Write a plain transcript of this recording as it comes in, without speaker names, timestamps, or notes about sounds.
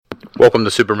Welcome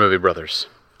to Super Movie Brothers.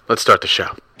 Let's start the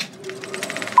show. This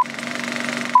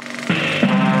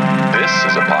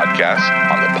is a podcast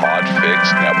on the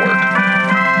Podfix Network.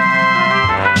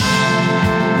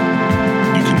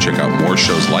 You can check out more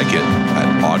shows like it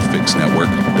at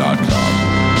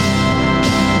podfixnetwork.com.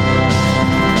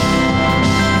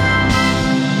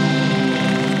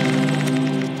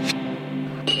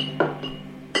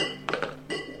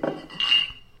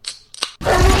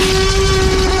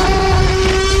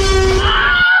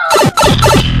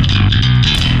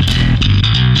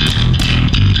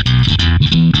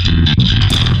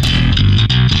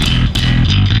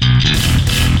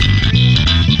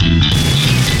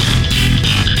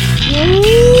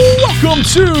 Welcome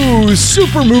to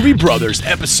Super Movie Brothers,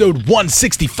 episode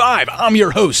 165. I'm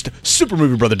your host, Super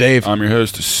Movie Brother Dave. I'm your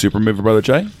host, Super Movie Brother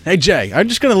Jay. Hey Jay, I'm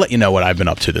just going to let you know what I've been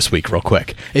up to this week real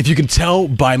quick. If you can tell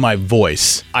by my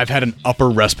voice, I've had an upper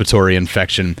respiratory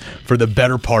infection for the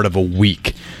better part of a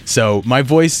week. So my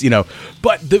voice,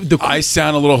 but I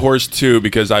sound a little hoarse too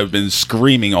because I've been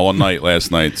screaming all night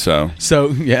last night. So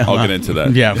yeah, I'll get into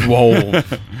that. Yeah, whoa,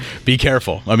 be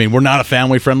careful. I mean, we're not a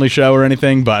family-friendly show or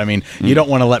anything, but I mean, you don't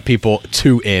want to let people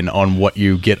too in on what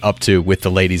you get up to with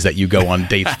the ladies that you go on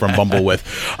dates from Bumble with.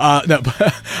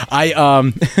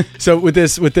 So with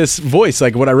this voice,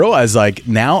 like what I realized, like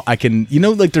now I can,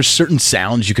 like there's certain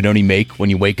sounds you can only make when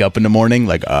you wake up in the morning,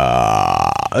 like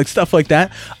stuff like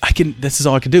that. This is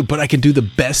all I can do, but I can do the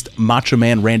best Macho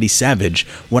Man Randy Savage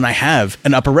when I have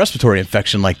an upper respiratory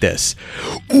infection like this.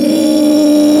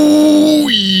 Ooh,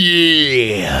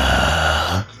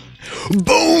 yeah.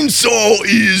 Bonesaw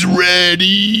is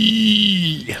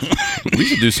ready. We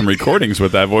should do some recordings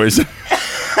with that voice.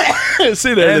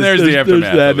 See there, and there's the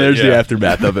aftermath. There's the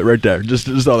aftermath of it right there. Just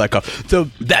all that cough. So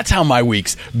that's how my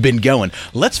week's been going.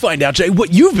 Let's find out, Jay,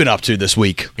 what you've been up to this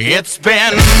week. It's been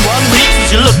 1 week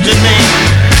since you looked at me.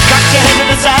 Cocked your head to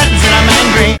the sides and I'm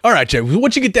angry. All right, Jay,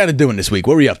 what you get down to doing this week?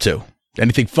 What were you up to?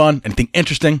 Anything fun? Anything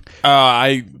interesting?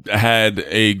 I had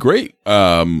a great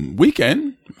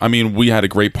weekend. I mean, we had a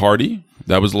great party.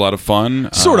 That was a lot of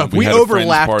fun. Sort of. We had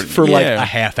overlapped for like a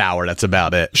half hour. That's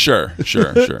about it. Sure.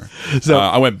 So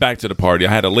I went back to the party.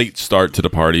 I had a late start to the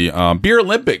party. Beer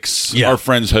Olympics, our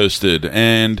friends hosted.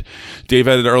 And Dave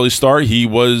had an early start. He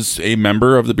was a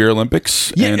member of the Beer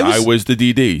Olympics, and I was the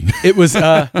DD. It was,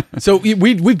 so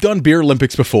we've done Beer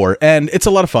Olympics before, and it's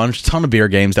a lot of fun. There's a ton of beer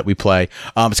games that we play.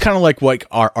 It's kind of like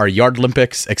our Yard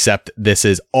Olympics, except this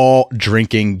is all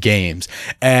drinking games.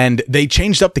 And they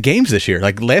changed up the games this year.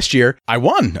 Like last year, I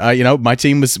won. My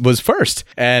team was first,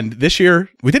 and this year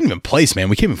we didn't even place. Man,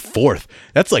 we came in fourth.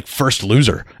 That's like first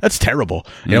loser. That's terrible.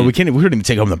 We couldn't even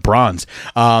take home the bronze.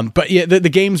 But yeah, the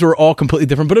games were all completely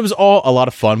different. But it was all a lot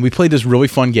of fun. We played this really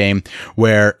fun game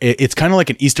where it's kind of like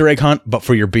an Easter egg hunt, but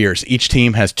for your beers. Each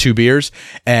team has 2 beers,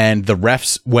 and the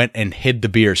refs went and hid the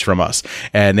beers from us,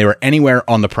 and they were anywhere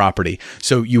on the property.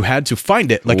 So you had to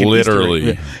find it like literally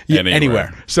an Easter egg.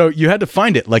 Anywhere. So you had to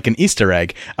find it like an Easter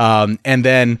egg, and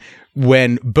then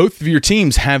when both of your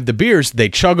teams have the beers, they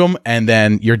chug them, and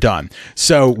then you're done.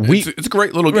 So it's a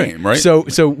great little game, right?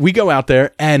 So we go out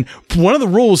there, and one of the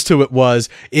rules to it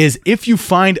is if you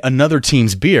find another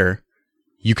team's beer,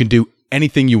 you can do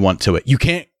anything you want to it. You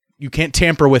can't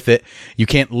tamper with it. You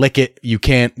can't lick it. You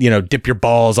can't, dip your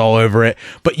balls all over it,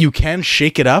 but you can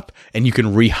shake it up and you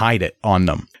can re-hide it on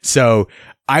them. So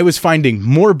I was finding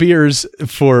more beers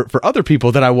for other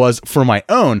people than I was for my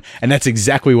own, and that's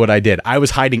exactly what I did. I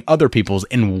was hiding other people's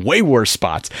in way worse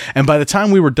spots, and by the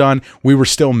time we were done, we were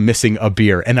still missing a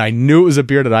beer, and I knew it was a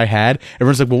beer that I had.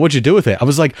 Everyone's like, well, what'd you do with it? I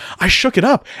was like, I shook it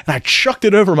up, and I chucked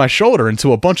it over my shoulder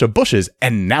into a bunch of bushes,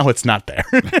 and now it's not there.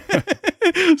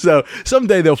 So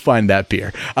someday they'll find that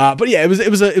beer. But yeah, it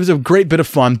was a great bit of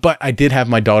fun, but I did have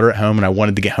my daughter at home, and I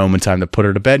wanted to get home in time to put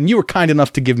her to bed, and you were kind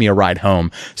enough to give me a ride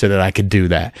home so that I could do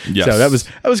that. Yes. So that was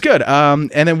good.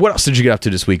 And then what else did you get up to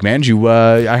this week, man?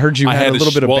 I heard you had a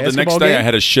little bit of basketball the next day game? I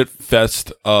had a shit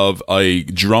fest of a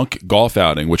drunk golf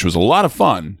outing, which was a lot of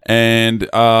fun. And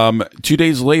 2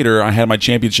 days later, I had my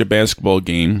championship basketball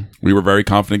game. We were very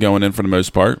confident going in for the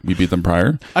most part. We beat them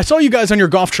prior. I saw you guys on your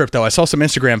golf trip, though. I saw some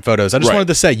Instagram photos. I just wanted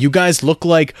to say, you guys look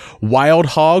like wild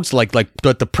hogs, like the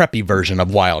preppy version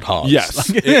of wild hogs.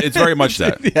 Yes, it's very much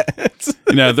that.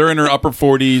 They're in their upper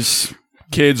 40s.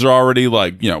 Kids are already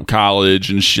like, college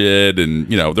and shit, and,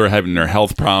 they're having their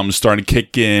health problems starting to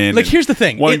kick in. Like, here's the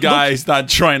thing. One guy's not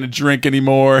trying to drink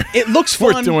anymore. It looks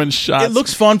fun. We're doing shots. It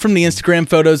looks fun from the Instagram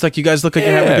photos. Like, you guys look like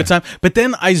you're having a good time. But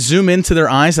then I zoom into their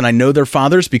eyes, and I know they're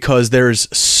fathers because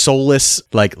there's soulless,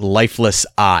 like, lifeless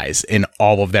eyes in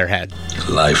all of their head.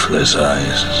 Lifeless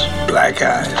eyes. Black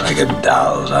eyes, like a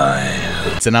doll's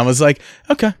eyes. And I was like,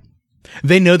 okay.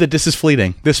 They know that this is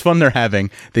fleeting. This fun they're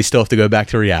having, they still have to go back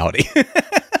to reality.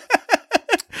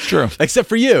 It's true. Except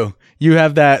for you. You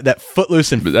have that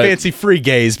footloose and fancy free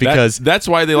gaze because that's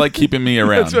why they like keeping me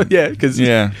around. because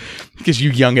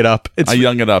you young it up. I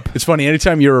young it up. It's funny.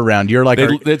 Anytime you're around, you're like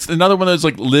it's another one of those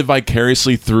like live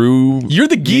vicariously through. You're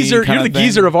the geezer. You're the thing.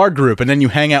 geezer of our group, and then you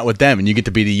hang out with them, and you get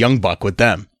to be the young buck with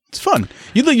them. It's fun.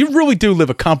 You really do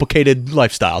live a complicated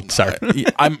lifestyle, sir.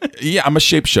 I'm a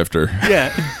shapeshifter.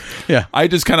 Yeah. I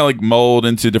just kind of like mold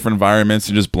into different environments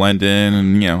and just blend in,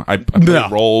 and I play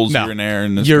roles here and there,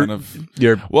 and this you're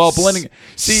blending.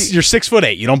 See, you're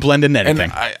 6'8". You don't blend in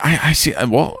anything. And I see.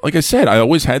 Well, like I said, I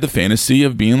always had the fantasy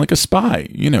of being like a spy.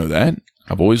 You know that.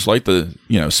 I've always liked the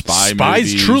spies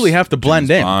movies, truly have to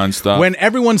blend in. Bond stuff. When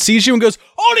everyone sees you and goes,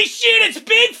 "Holy shit, it's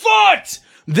Bigfoot!"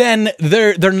 Then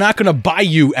they're not going to buy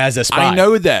you as a spy. I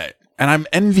know that. And I'm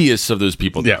envious of those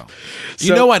people. Yeah.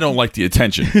 So, I don't like the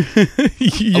attention.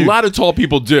 A lot of tall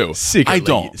people do. Secretly, I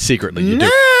don't. Secretly, you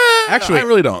do. Actually, I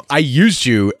really don't. I used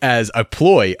you as a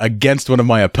ploy against one of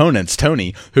my opponents,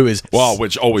 Tony, who is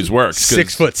which always works.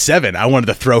 6'7". I wanted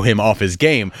to throw him off his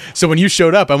game. So when you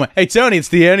showed up, I went, "Hey, Tony, it's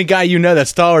the only guy you know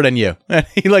that's taller than you." And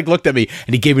he looked at me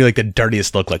and he gave me the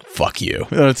dirtiest look, like "fuck you."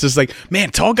 And it's just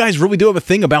man, tall guys really do have a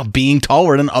thing about being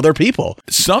taller than other people.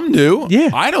 Some do. Yeah,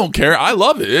 I don't care. I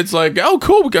love it. It's like, oh,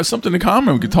 cool, we got something in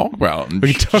common. We can talk about.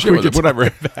 We can talk,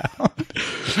 whatever.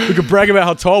 We can brag about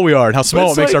how tall we are and how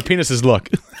small it makes our penises look.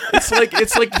 It's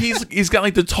like he's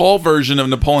got the tall version of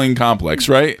Napoleon Complex,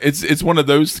 right? It's one of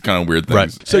those kind of weird things.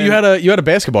 Right. So you had a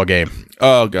basketball game.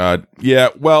 Oh God, yeah.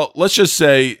 Well, let's just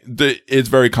say that it's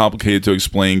very complicated to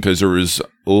explain because there was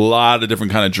a lot of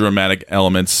different kind of dramatic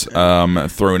elements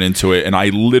thrown into it, and I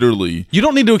literally. You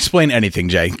don't need to explain anything,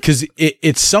 Jay, because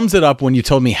it sums it up when you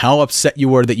told me how upset you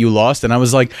were that you lost, and I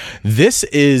was like, this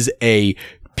is a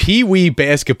Pee-wee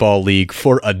basketball league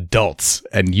for adults,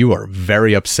 and you are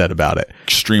very upset about it.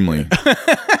 Extremely.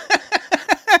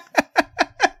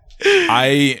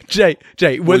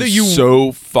 Jay, whether you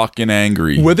so fucking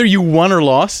angry, whether you won or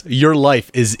lost, your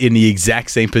life is in the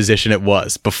exact same position it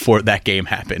was before that game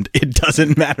happened. It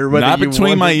doesn't matter whether not you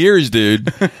between won my ears,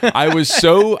 dude.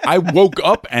 I woke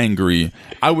up angry.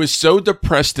 I was so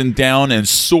depressed and down and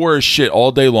sore as shit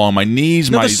all day long. My knees,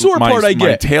 the sore part I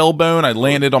get. My tailbone. I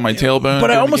landed on my tailbone.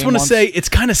 But I almost want to say it's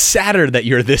kind of sadder that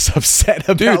you're this upset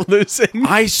about losing.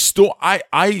 As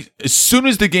soon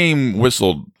as the game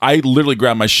whistled, I literally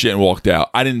grabbed my shit and walked out.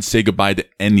 I didn't say goodbye to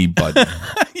anybody.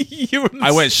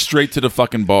 I went straight to the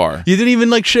fucking bar. You didn't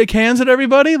even shake hands at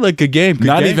everybody? Like a game.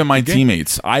 Not even my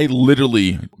teammates. I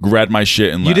literally grabbed my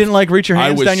shit and left. You didn't reach your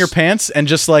hands down your pants and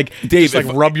just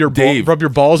rub your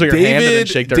balls with your hand and then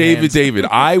shake their hands? David,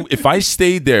 if I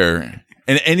stayed there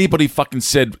and anybody fucking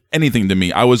said anything to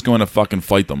me, I was going to fucking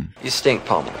fight them. You stink,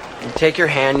 Palmer. You take your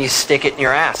hand, you stick it in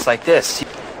your ass like this.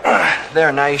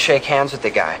 There, now you shake hands with the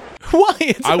guy.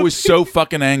 Why? I was so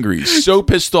fucking angry, so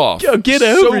pissed off. Yo, get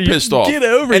over so pissed off. Get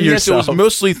over and yourself. Yes, it was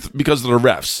mostly because of the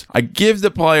refs. I give the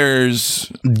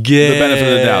players the benefit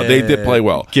of the doubt. They did play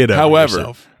well. However,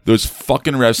 yourself. Those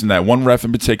fucking refs and that one ref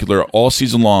in particular, all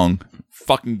season long,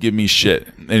 fucking give me shit.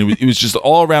 And it was just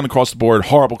all around across the board,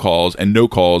 horrible calls and no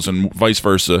calls and vice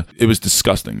versa. It was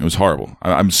disgusting. It was horrible.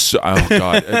 Oh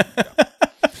God.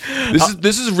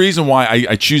 This is the reason why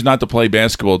I choose not to play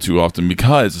basketball too often,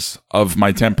 because of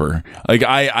my temper.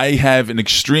 I have an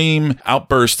extreme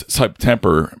outburst type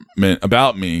temperament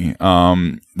about me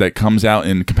that comes out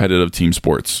in competitive team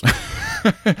sports.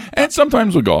 And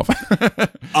sometimes with golf.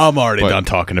 I'm already done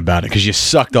talking about it because you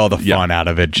sucked all the fun out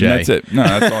of it, Jay. That's it. No,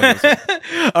 that's all I gotta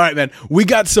say. All right, man. We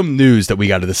got some news that we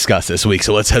got to discuss this week,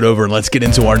 so let's head over and let's get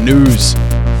into our news.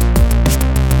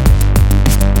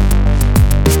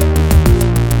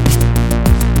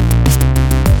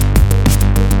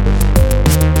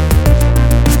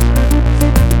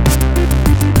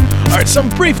 Some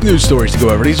brief news stories to go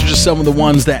over. These are just some of the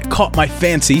ones that caught my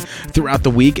fancy throughout the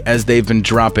week as they've been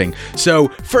dropping. So,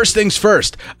 first things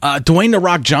first, Dwayne "The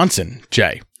Rock" Johnson,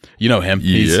 Jay. You know him.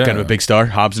 He's kind of a big star,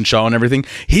 Hobbs and Shaw and everything.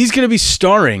 He's going to be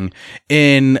starring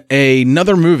in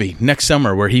another movie next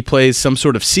summer where he plays some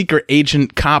sort of secret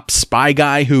agent cop spy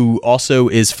guy who also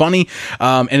is funny.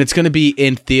 And it's going to be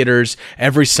in theaters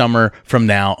every summer from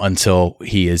now until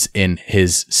he is in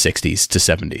his 60s to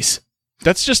 70s.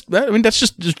 That's just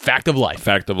fact of life.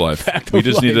 Fact of life. We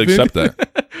just need to accept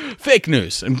that. Fake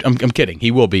news. I'm kidding. He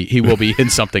will be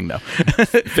in something though.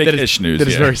 Fake-ish news. That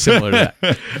is very similar to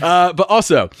that. But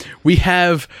also we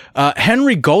have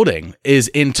Henry Golding is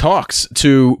in talks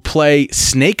to play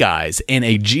Snake Eyes in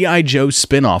a G.I. Joe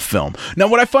spinoff film. Now,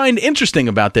 what I find interesting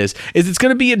about this is it's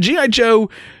going to be a G.I. Joe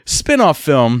spinoff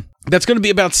film that's going to be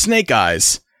about Snake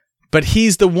Eyes. but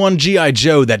he's the one G.I.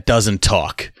 Joe that doesn't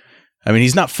talk. I mean,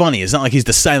 he's not funny. It's not like he's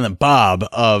the Silent Bob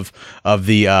of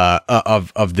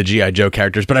the G.I. Joe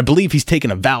characters, but I believe he's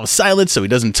taken a vow of silence, so he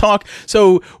doesn't talk.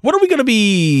 So what are we going to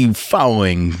be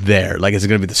following there? Like, is it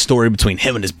going to be the story between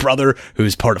him and his brother,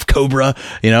 who's part of Cobra?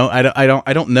 You know, I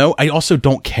don't know. I also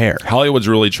don't care. Hollywood's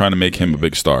really trying to make him a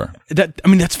big star.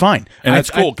 That's fine. And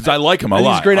that's cool, because I like him a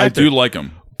lot. He's a great actor. I do like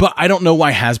him. But I don't know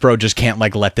why Hasbro just can't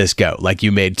like let this go. Like,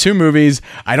 you made 2 movies.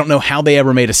 I don't know how they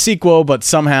ever made a sequel, but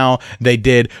somehow they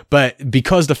did. But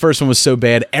because the first one was so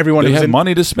bad, everyone They who was had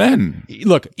money to spend.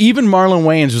 Look, even Marlon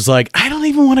Wayans was like, I don't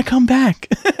even want to come back.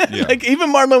 Yeah. Like,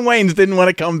 even Marlon Wayans didn't want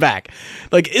to come back.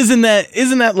 Like, isn't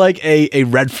that like a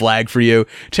red flag for you?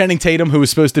 Channing Tatum, who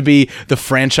was supposed to be the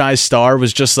franchise star,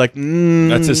 was just like,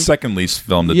 That's his second least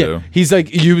film to do. He's like,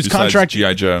 he was Besides contracted.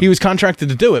 G.I. Joe. He was contracted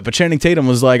to do it, but Channing Tatum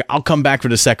was like, I'll come back for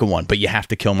the second one, but you have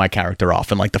to kill my character off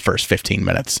in like the first 15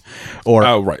 minutes. Or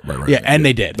Right. Yeah, and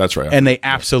they did. That's right. And they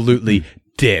absolutely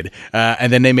did.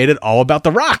 And then they made it all about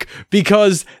The Rock,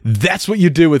 because that's what you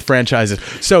do with franchises.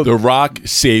 So The Rock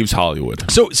saves Hollywood.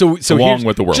 So Along here's-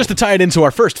 with the world. Just to tie it into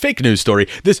our first fake news story,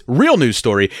 this real news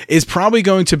story is probably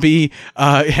going to be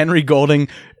Henry Golding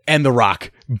and The Rock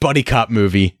buddy cop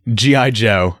movie, G.I.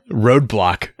 Joe,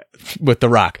 Roadblock with The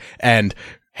Rock, and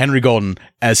Henry Golden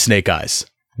as Snake Eyes.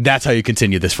 That's how you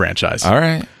continue this franchise. All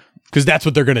right. Because that's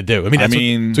what they're going to do. That's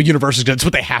what Universal's that's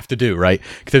what they have to do, right?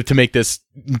 To make this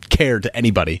care to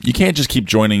anybody. You can't just keep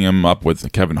joining him up with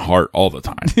Kevin Hart all the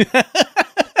time.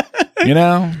 You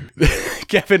know?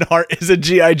 Kevin Hart is a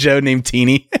G.I. Joe named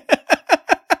Teeny.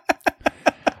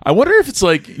 I wonder if it's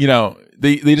like, you know,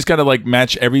 they just got to like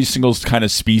match every single kind of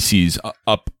species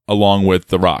up along with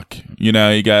The Rock. You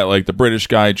know, you got like the British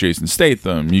guy, Jason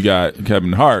Statham. You got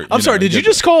Kevin Hart. I'm sorry, did you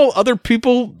just call other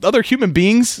people, other human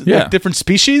beings, like different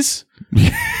species?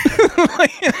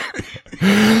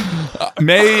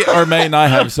 May or may not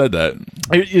have said that.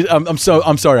 I'm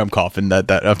sorry, I'm coughing. That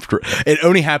it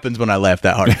only happens when I laugh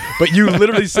that hard. But you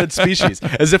literally said species,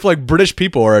 as if like British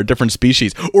people are a different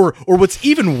species, or what's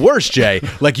even worse, Jay,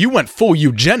 like you went full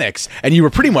eugenics and you were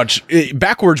pretty much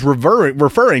backwards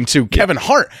referring to Kevin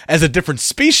Hart as a different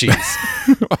species.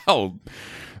 Well,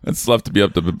 that's left to be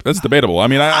up to. That's debatable. I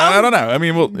mean, I don't know. I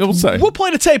mean, we'll say. We'll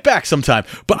play the tape back sometime,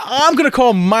 but I'm gonna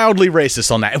call mildly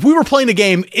racist on that. If we were playing a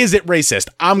game, is it racist?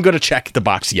 I'm gonna check the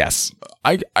box. Yes.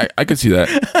 I could see that.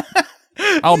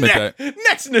 I'll admit that.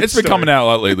 Next news It's been coming out a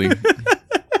lot lately.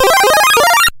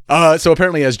 So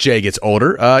apparently, as Jay gets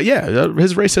older,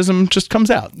 his racism just comes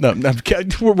out. No,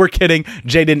 we're kidding.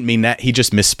 Jay didn't mean that. He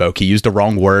just misspoke. He used the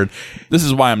wrong word. This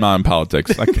is why I'm not in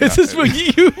politics. This is what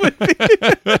you would be.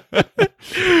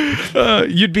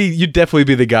 You'd definitely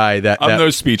be the guy that I'm no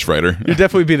speechwriter. You'd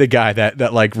definitely be the guy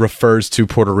that like refers to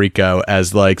Puerto Rico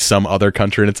as like some other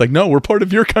country, and it's like, no, we're part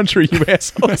of your country, you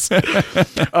assholes.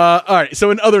 All right.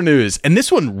 So in other news, and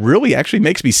this one really actually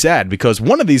makes me sad because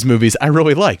one of these movies I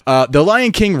really like. The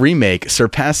Lion King remake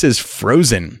surpasses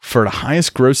Frozen for the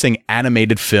highest grossing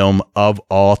animated film of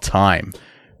all time.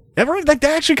 That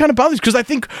actually kind of bothers because I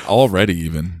think already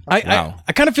even I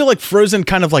kind of feel like Frozen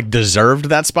kind of like deserved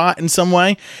that spot in some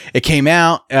way. It came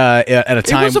out at a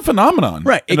time. It was a phenomenon,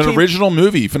 right? An original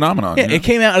movie phenomenon. Yeah, it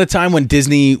came out at a time when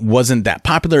Disney wasn't that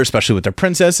popular, especially with their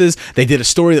princesses. They did a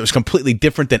story that was completely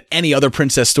different than any other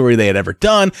princess story they had ever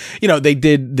done. You know, they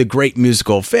did the great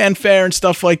musical fanfare and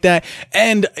stuff like that.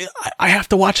 And I have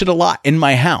to watch it a lot in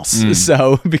my house,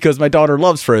 so because my daughter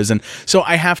loves Frozen, so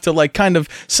I have to like kind of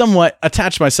somewhat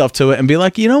attach myself to it and be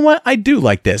like, you know what, I do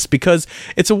like this because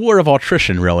it's a war of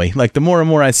attrition, really. Like the more and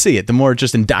more I see it, the more it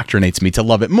just indoctrinates me to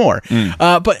love it more.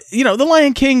 But you know, the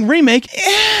Lion King remake,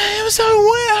 it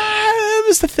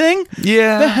was the thing,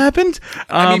 that happened.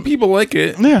 I mean, people like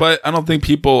it, but I don't think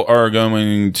people are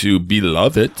going to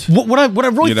beloved it. What I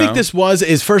really think this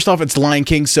is, first off, it's Lion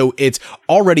King, so it's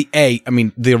already I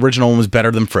mean, the original one was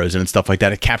better than Frozen and stuff like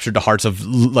that. It captured the hearts of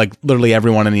like literally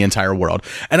everyone in the entire world,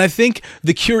 and I think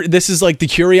this is like the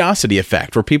curiosity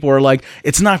effect, where people are like,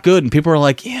 it's not good, and people are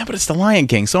like, yeah, but it's the Lion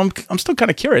King, so I'm still kind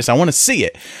of curious. I want to see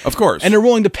it, of course, and they're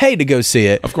willing to pay to go see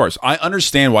it. Of course, I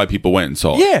understand why people went and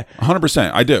saw it. Yeah,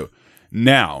 100%, I do.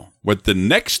 Now, with the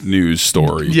next news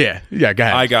story, go ahead.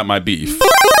 I got my beef.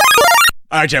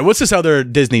 All right, Jay, what's this other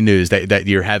Disney news that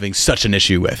you're having such an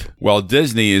issue with? Well,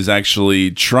 Disney is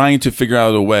actually trying to figure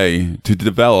out a way to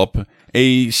develop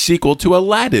a sequel to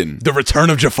Aladdin. The Return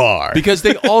of Jafar. Because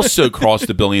they also crossed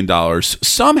 $1 billion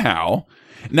somehow.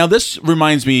 Now, this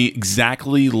reminds me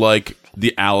exactly like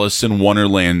the Alice in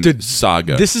Wonderland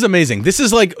saga. This is amazing. This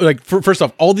is like first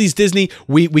off, all these Disney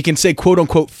we can say quote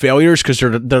unquote failures because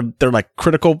they're like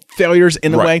critical failures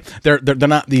in a way. They're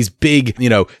not these big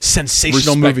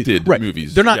sensational Respected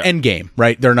movies. They're not Endgame,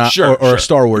 right? They're not or a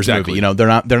Star Wars movie. They're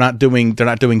not doing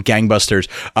gangbusters.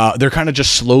 They're kind of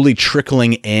just slowly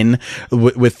trickling in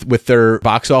with their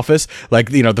box office. Like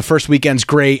the first weekend's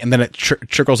great, and then it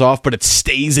trickles off, but it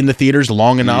stays in the theaters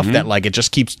long enough that like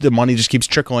the money just keeps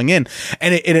trickling in.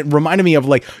 And it reminded me of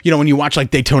like when you watch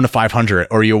like Daytona 500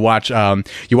 or you watch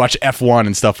F1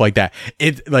 and stuff like that.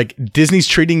 It like Disney's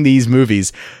treating these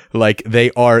movies like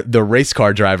they are the race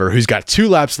car driver who's got 2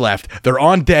 laps left. They're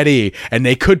on dead E and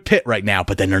they could pit right now,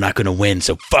 but then they're not going to win.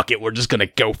 So fuck it. We're just going to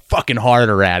go fucking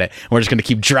harder at it. And we're just going to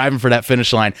keep driving for that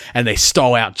finish line, and they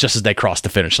stall out just as they cross the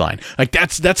finish line. Like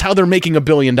that's how they're making $1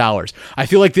 billion. I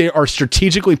feel like they are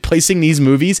strategically placing these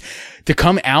movies to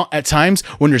come out at times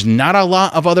when there's not a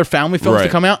lot of other family films to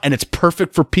come out, and it's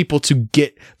perfect for people to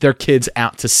get their kids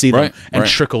out to see them and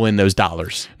trickle in those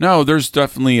dollars. No, there's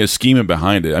definitely a scheming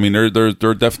behind it. I mean, they're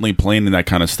definitely planning that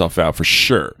kind of stuff out for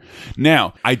sure.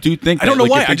 Now, I do think I don't know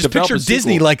why. I just picture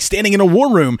Disney like standing in a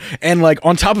war room, and like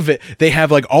on top of it, they have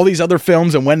like all these other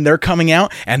films, and when they're coming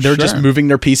out, and they're just moving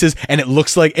their pieces, and it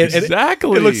looks like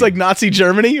exactly. It looks like Nazi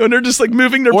Germany, and they're just like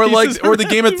moving their pieces, or the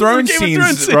Game of Thrones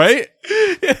scenes, right?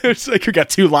 It's like we got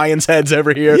 2 lions' heads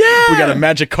over here. Yeah. We got a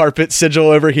magic carpet sigil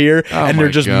over here, and they're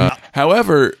just.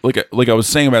 However, like I was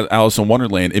saying about Alice in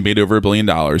Wonderland, it made over $1 billion.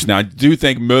 Now, I do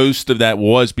think most of that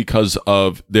was because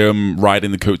of them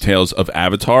riding the coattails of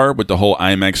Avatar with the whole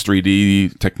IMAX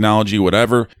 3D technology,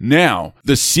 whatever. Now,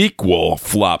 the sequel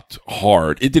flopped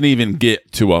hard. It didn't even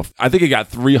get to I think it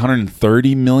got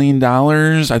 $330 million.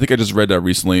 I think I just read that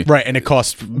recently. Right, and it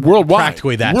cost worldwide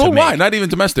practically that worldwide, to make. Not even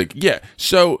domestic. Yeah,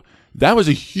 so. That was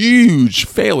a huge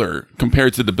failure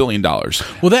compared to the $1 billion.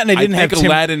 Well, that and they didn't have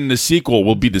Aladdin in the sequel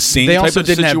will be the same type of situation.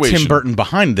 They also didn't have Tim Burton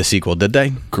behind the sequel, did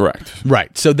they? Correct.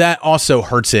 Right. So that also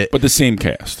hurts it. But the same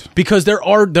cast. Because there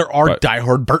are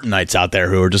diehard Burtonites out there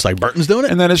who are just like, Burton's doing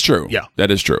it? And that is true. Yeah.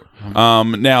 That is true.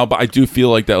 Now, but I do feel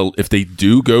like that if they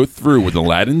do go through with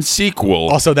Aladdin sequel,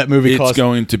 also that movie cost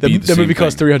the movie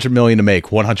cost $300 million to make.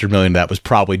 $100 million of that was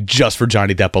probably just for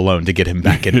Johnny Depp alone to get him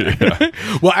back in there.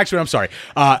 Well, actually, I'm sorry.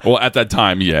 Well, at that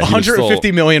time, yeah.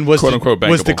 $150 million was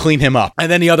was to clean him up,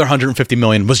 and then the other $150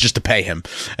 million was just to pay him,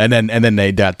 and then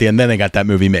they got that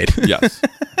movie made. Yes.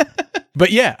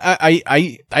 But yeah,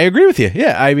 I agree with you.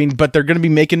 Yeah, I mean, but they're going to be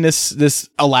making this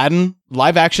Aladdin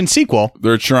live action sequel.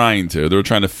 They're trying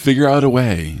to figure out a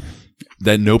way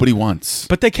that nobody wants.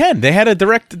 But they can. They had a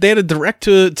direct to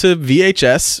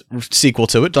VHS sequel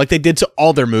to it, like they did to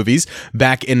all their movies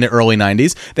back in the early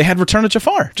 90s. They had Return of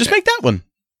Jafar. Just make that one.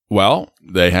 Well,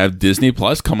 they have Disney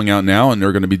Plus coming out now, and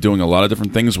they're going to be doing a lot of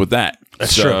different things with that.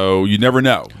 That's true. You never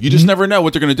know. You just never know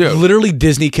what they're going to do. Literally,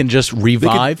 Disney can just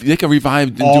revive. They can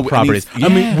revive all properties. I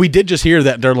mean, we did just hear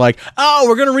that they're like, oh,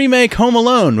 we're going to remake Home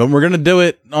Alone, but we're going to do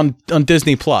it on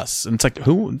Disney Plus. And it's like,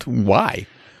 why?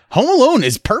 Home Alone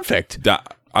is perfect.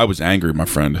 I was angry, my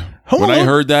friend. I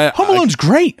heard that, Home Alone's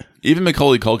great. Even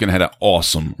Macaulay Culkin had an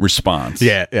awesome response.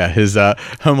 Yeah, his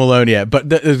Home Alone, yeah. But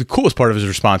the coolest part of his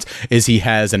response is he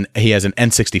has an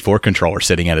N64 controller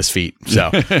sitting at his feet.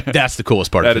 So that's the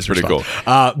coolest part. That is pretty cool.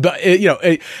 But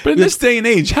in this day and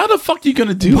age, how the fuck are you going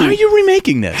to do? Why are you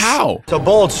remaking this? How? It's a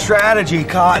bold strategy,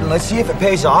 Cotton. Let's see if it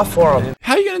pays off for him.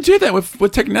 How are you going to do that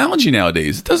with technology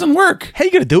nowadays? It doesn't work. How are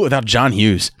you going to do it without John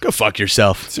Hughes? Go fuck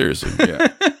yourself. Seriously. Yeah.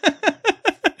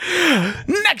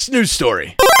 Next news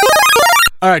story.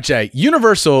 All right, Jay.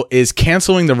 Universal is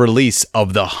canceling the release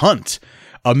of The Hunt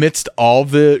amidst all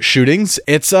the shootings.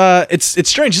 It's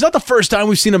strange. It's not the first time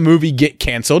we've seen a movie get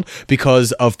canceled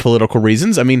because of political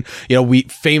reasons. I mean, we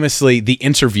famously, The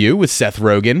Interview with Seth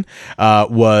Rogen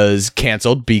was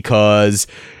canceled because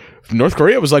North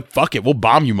Korea was like, fuck it, we'll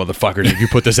bomb you motherfuckers if you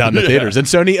put this out in the theaters. And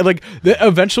Sony,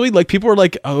 eventually, people were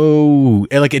like, oh,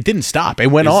 and it didn't stop. It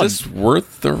went on. Is this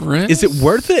worth the risk? Is it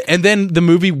worth it? And then the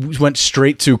movie went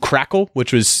straight to Crackle,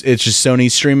 it's just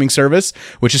Sony's streaming service,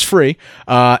 which is free.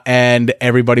 And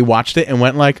everybody watched it and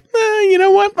went like, you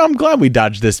know what? I'm glad we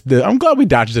dodged this. I'm glad we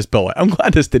dodged this bullet. I'm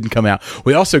glad this didn't come out.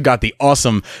 We also got the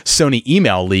awesome Sony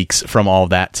email leaks from all of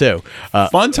that too.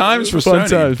 Fun times for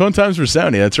Sony. Fun times for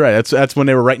Sony. That's right. That's when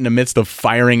they were right in the midst of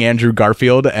firing Andrew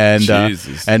Garfield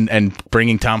and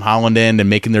bringing Tom Holland in and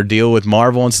making their deal with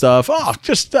Marvel and stuff.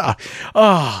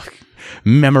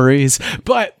 Memories.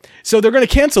 But so they're going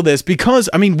to cancel this because,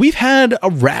 I mean, we've had a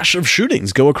rash of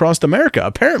shootings go across America.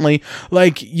 Apparently,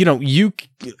 you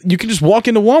can just walk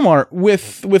into Walmart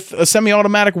with a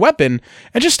semi-automatic weapon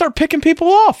and just start picking people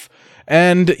off.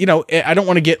 And, you know, I don't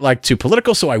want to get like too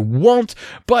political, so I won't,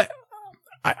 but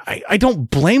I don't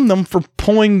blame them for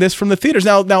pulling this from the theaters.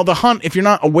 Now, The Hunt, if you're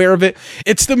not aware of it,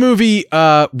 it's the movie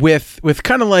with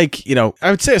kind of like, you know,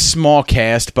 I would say a small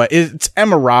cast, but it's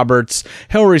Emma Roberts,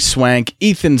 Hilary Swank,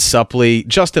 Ethan Suplee,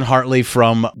 Justin Hartley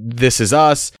from This Is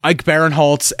Us, Ike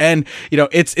Barinholtz, and, you know,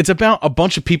 it's about a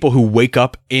bunch of people who wake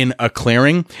up in a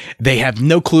clearing. They have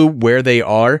no clue where they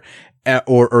are.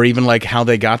 Or even like how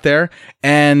they got there,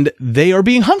 and they are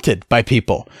being hunted by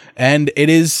people, and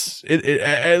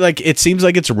it seems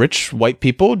like it's rich white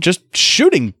people just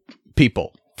shooting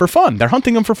people for fun. They're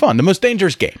hunting them for fun. The most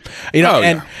dangerous game, you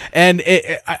know.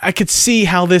 I could see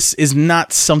how this is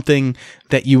not something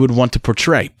that you would want to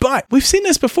portray, but we've seen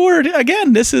this before.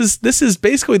 Again, this is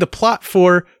basically the plot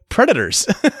for Predators.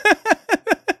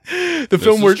 The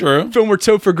film where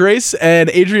Topher Grace and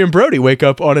Adrian Brody wake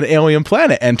up on an alien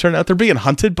planet and turn out they're being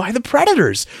hunted by the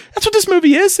Predators. That's what this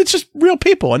movie is. It's just real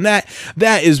people, and that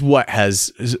is what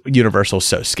has Universal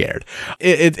so scared.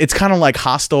 It's kind of like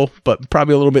Hostel, but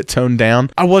probably a little bit toned down.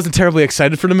 I wasn't terribly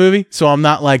excited for the movie, so I'm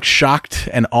not like shocked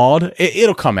and awed.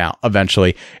 It'll come out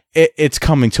eventually. It's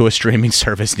coming to a streaming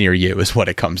service near you is what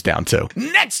it comes down to.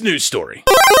 Next news story.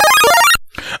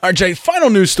 All right, Jay, final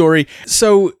news story.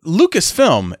 So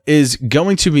Lucasfilm is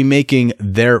going to be making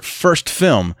their first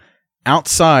film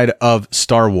outside of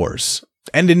Star Wars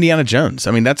and Indiana Jones.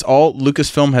 I mean, that's all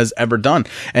Lucasfilm has ever done.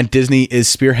 And Disney is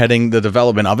spearheading the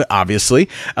development of it, obviously.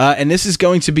 And this is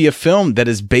going to be a film that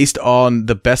is based on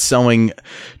the best-selling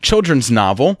children's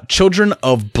novel, Children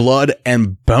of Blood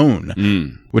and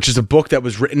Bone. Which is a book that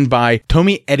was written by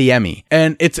Tomi Adeyemi.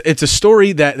 And it's a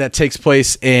story that takes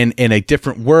place in a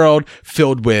different world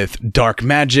filled with dark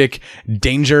magic,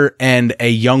 danger, and a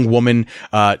young woman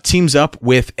teams up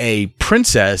with a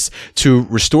princess to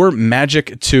restore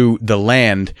magic to the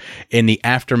land in the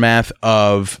aftermath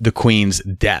of the queen's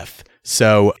death.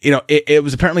 So, you know, it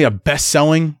was apparently a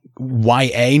best-selling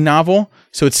YA novel.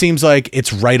 So it seems like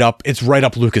it's right up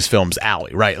Lucasfilm's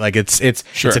alley, right? Like it's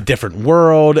a different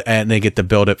world, and they get to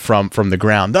build it from the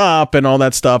ground up and all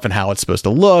that stuff and how it's supposed to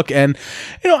look. And,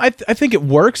 you know, I think it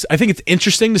works. I think it's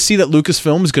interesting to see that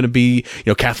Lucasfilm is going to be, you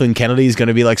know, Kathleen Kennedy is going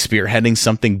to be like spearheading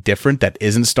something different that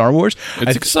isn't Star Wars.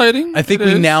 It's exciting. I think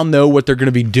we now know what they're going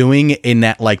to be doing in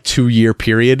that like 2-year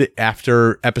period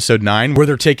after Episode 9, where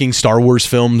they're taking Star Wars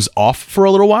films off for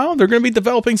a little while. They're going to be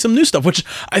developing some new stuff, which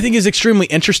I think is extremely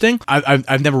interesting.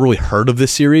 I've never really heard of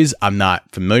this series. I'm not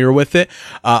familiar with it.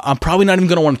 I'm probably not even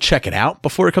going to want to check it out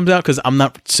before it comes out because I'm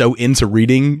not so into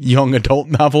reading young adult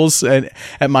novels at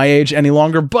my age any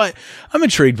longer, but I'm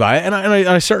intrigued by it, and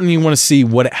I certainly want to see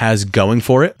what it has going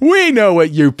for it. We know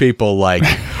what you people like.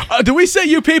 Do we say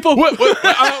you people? What,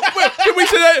 can we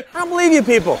say that? I don't believe you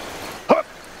people.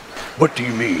 What do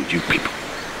you mean, you people?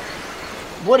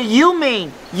 What do you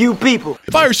mean, you people?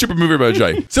 Fire Super Movie by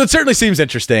Jay. So it certainly seems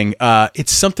interesting.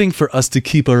 It's something for us to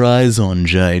keep our eyes on,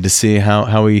 Jay, to see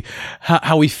how we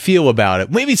feel about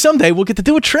it. Maybe someday we'll get to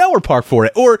do a trailer park for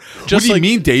it, or just. What do you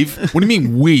mean, Dave? What do you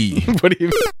mean we? What do you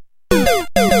mean?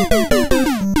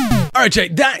 All right, Jay,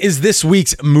 that is this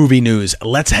week's movie news.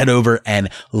 Let's head over and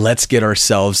let's get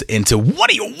ourselves into What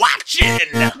Are You Watching?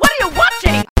 What are you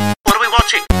watching? What are we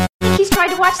watching? I think he's trying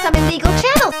to watch some illegal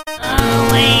channel.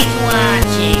 Always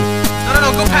watching. No,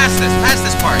 go past this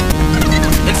part.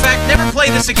 In fact, never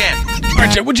play this again. All right,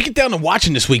 Jay, what'd you get down to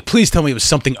watching this week? Please tell me it was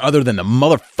something other than the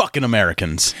motherfucking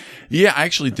Americans. Yeah, I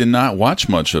actually did not watch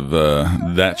much of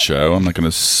that show. I'm not going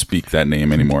to speak that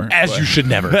name anymore. As you should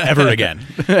never, ever again.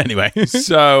 Anyway.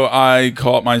 So I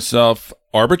caught myself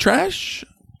Arbitrage,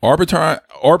 or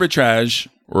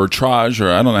Traj,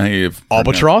 or I don't know how you...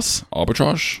 Albatross?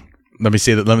 Albatross? Let me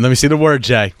see that. Let me see the word,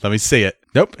 Jay. Let me see it.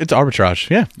 Nope, it's arbitrage.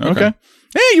 Yeah. Okay.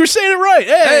 Hey, you were saying it right.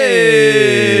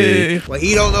 Hey. Well,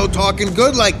 he don't know talking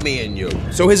good like me and you.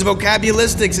 So his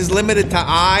vocabularistics is limited to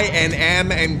I and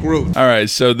am and Groot. All right,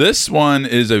 so this one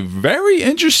is a very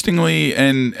interestingly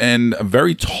and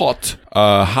very taut,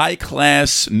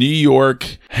 high-class New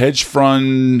York hedge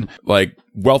fund, like,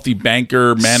 wealthy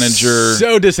banker, manager.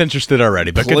 So disinterested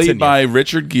already, but played continue. by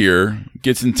Richard Gere,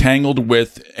 gets entangled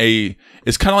with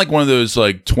it's kind of like one of those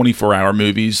like 24-hour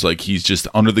movies. Like he's just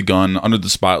under the gun, under the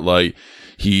spotlight.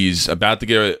 He's about to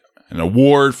get an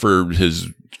award for his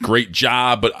great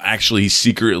job, but actually he's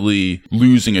secretly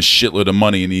losing a shitload of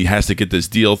money, and he has to get this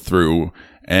deal through.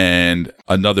 And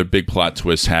another big plot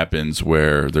twist happens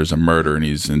where there's a murder and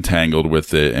he's entangled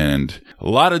with it, and a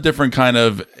lot of different kind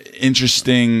of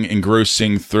interesting,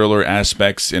 engrossing thriller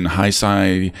aspects in high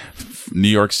of New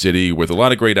York City with a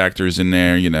lot of great actors in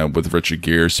there, you know, with Richard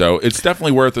Gere. So it's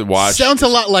definitely worth a watch. Sounds a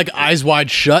lot like Eyes Wide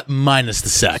Shut minus the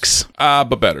sex.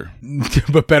 But better.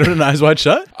 But better than Eyes Wide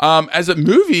Shut? As a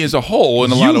movie as a whole,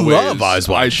 in a lot of ways. You love Eyes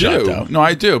Wide Shut, though. No,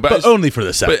 I do. But only for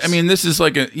the sex. But, I mean, this is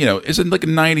like it's like a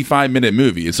 95-minute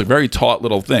movie. It's a very taut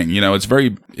little thing. You know, it's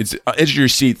edge of your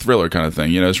seat thriller kind of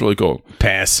thing. You know, it's really cool.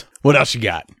 Pass. What else you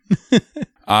got?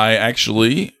 I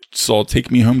actually saw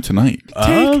Take Me Home Tonight.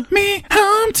 Take Me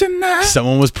Home Tonight.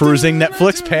 Someone was perusing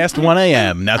Netflix past 1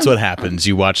 a.m. That's what happens.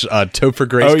 You watch Topher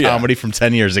Grace comedy from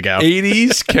 10 years ago.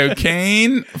 80s,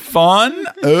 cocaine, fun.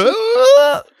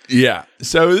 Yeah.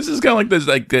 So this is kind of like this,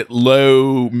 like that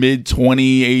low, mid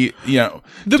 28, you know.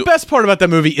 The best part about that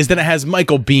movie is that it has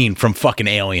Michael Biehn from fucking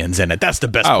Aliens in it. That's the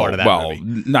best part of that movie.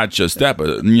 Well, not just that,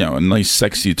 but, you know, a nice,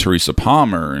 sexy Teresa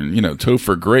Palmer and, you know,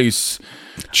 Topher Grace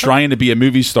trying to be a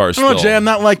movie star still. No, Jay, I'm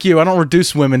not like you. I don't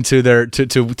reduce women to their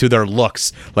to their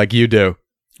looks like you do.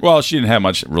 Well, she didn't have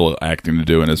much real acting to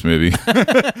do in this movie.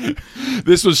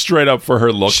 This was straight up for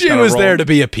her looks. She was there to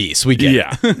be a piece. We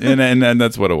get it. and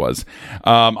that's what it was.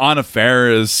 Anna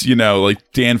Faris, you know,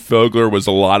 like Dan Fogler was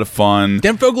a lot of fun.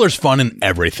 Dan Fogler's fun in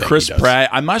everything. Chris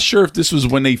Pratt. I'm not sure if this was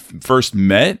when they first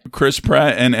met, Chris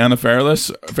Pratt and Anna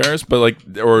Faris, but like,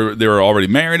 or they were already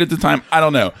married at the time. I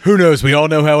don't know. Who knows? We all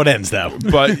know how it ends, though.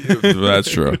 But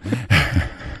that's true.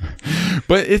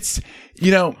 But it's,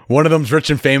 you know, one of them's rich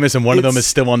and famous, and one of them is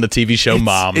still on the TV show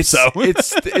Mom.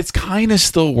 It's kind of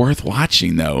still worth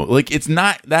watching though. Like, it's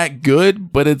not that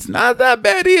good, but it's not that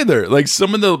bad either. Like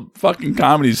some of the fucking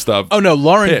comedy stuff. Oh no,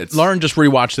 Lauren just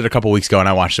rewatched it a couple weeks ago, and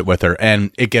I watched it with her,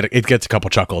 and it gets a couple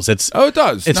chuckles. It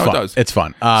does. It's fun. It does. It's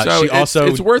fun. So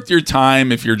it's worth your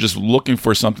time if you're just looking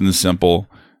for something simple.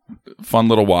 Fun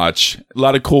little watch. A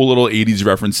lot of cool little 80s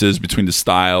references between the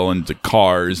style and the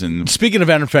cars. And speaking of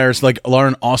Anna Faris, like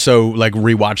Lauren also like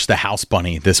rewatched The House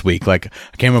Bunny this week. Like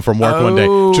I came home from work one day,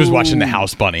 she was watching The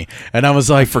House Bunny, and I was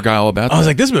like, I forgot all about that. I was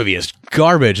like, this movie is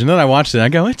garbage, and then I watched it and I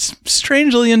go, it's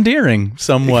strangely endearing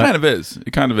somewhat. It kind of is.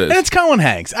 And it's Colin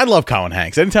Hanks. I love Colin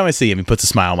Hanks. Anytime I see him, he puts a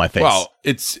smile on my face. Well,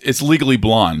 it's Legally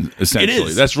Blonde, essentially. It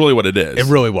is. That's really what it is.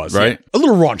 It really was. Right? Yeah. A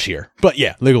little raunchier, but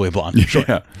yeah, Legally Blonde. Sure.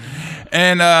 Yeah.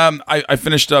 And I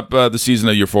finished up the season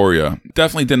of Euphoria.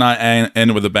 Definitely did not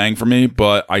end with a bang for me,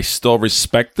 but I still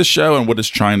respect the show and what it's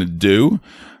trying to do.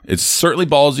 It's certainly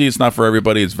ballsy. It's not for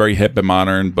everybody. It's very hip and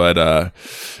modern. But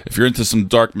if you're into some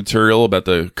dark material about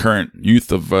the current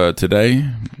youth of today...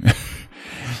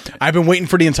 I've been waiting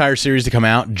for the entire series to come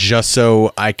out just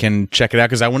so I can check it out,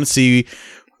 because I want to see...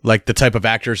 like the type of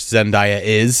actress Zendaya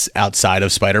is outside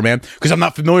of Spider-Man, because I'm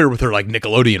not familiar with her like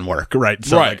Nickelodeon work, right?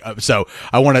 So, right. So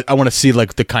I want to see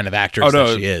like the kind of actress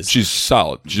that she is. She's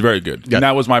solid. She's very good. Yeah. And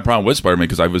that was my problem with Spider-Man,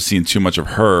 because I was seeing too much of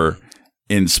her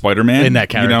in Spider-Man, in that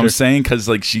character. You know what I'm saying? Because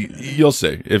like you'll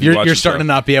see if you're starting to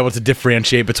not be able to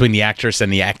differentiate between the actress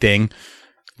and the acting.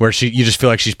 Where you just feel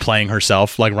like she's playing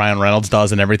herself, like Ryan Reynolds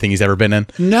does in everything he's ever been in.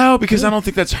 No, because I don't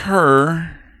think that's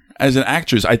her. As an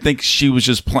actress, I think she was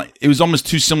just playing. It was almost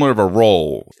too similar of a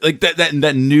role, like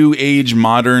that new age,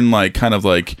 modern, like kind of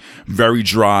like very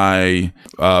dry,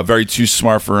 very too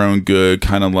smart for her own good,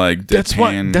 kind of like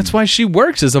deadpan. That's why she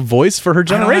works as a voice for her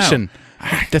generation.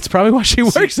 That's probably why she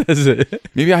works as it.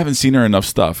 Maybe I haven't seen her enough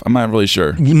stuff. I'm not really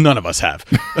sure. None of us have.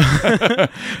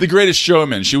 The Greatest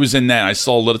Showman. She was in that. I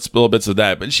saw little bits of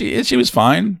that, but she was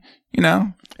fine. You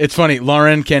know. It's funny.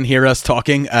 Lauren can hear us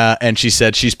talking, and she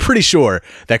said she's pretty sure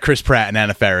that Chris Pratt and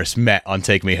Anna Faris met on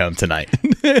Take Me Home Tonight.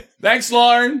 Thanks,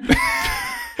 Lauren.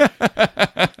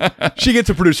 She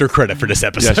gets a producer credit for this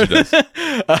episode. Yes, she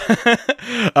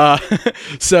does.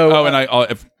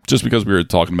 And just because we were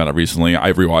talking about it recently,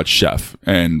 I rewatched Chef,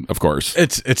 and of course,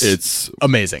 it's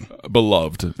amazing,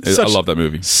 beloved. I love that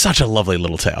movie. Such a lovely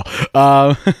little tale.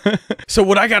 So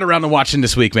what I got around to watching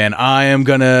this week, man, I am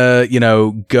gonna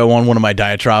go on one of my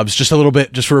diatribes just a little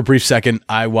bit, just for a brief second.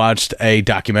 I watched a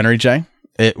documentary, Jay.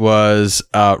 It was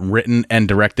written and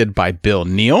directed by Bill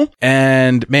Neal,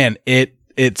 and man,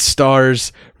 it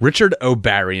stars Richard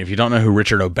O'Barry. If you don't know who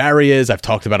Richard O'Barry is, I've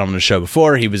talked about him on the show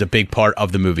before. He was a big part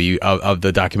of the movie, of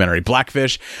the documentary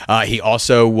Blackfish. He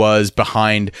also was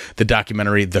behind the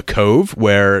documentary The Cove,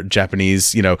 where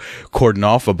Japanese, cordon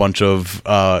off a bunch of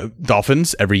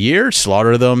dolphins every year,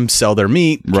 slaughter them, sell their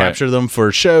meat, capture them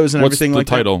for shows and everything like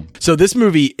that. What's the title? So this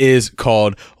movie is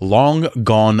called Long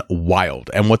Gone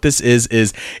Wild. And what this is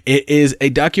it is a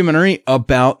documentary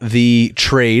about the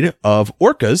trade of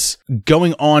orcas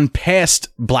going on past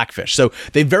Blackfish. So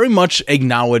they very much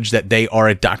acknowledge that they are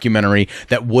a documentary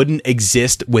that wouldn't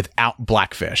exist without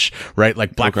Blackfish, right?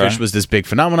 Like Blackfish was this big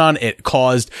phenomenon. It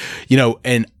caused,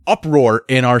 an uproar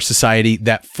in our society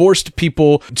that forced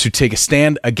people to take a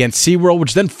stand against SeaWorld,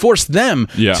 which then forced them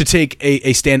to take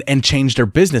a stand and change their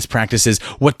business practices.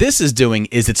 What this is doing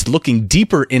is it's looking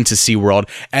deeper into SeaWorld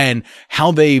and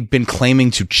how they've been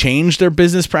claiming to change their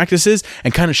business practices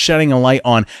and kind of shedding a light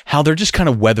on how they're just kind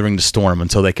of weathering the storm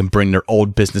until they can bring their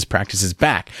old business practices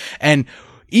back. And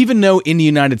even though in the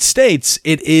United States,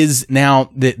 it is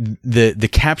now the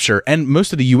capture, and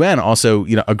most of the UN also,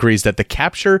 agrees that the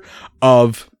capture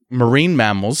of marine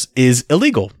mammals is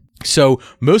illegal. So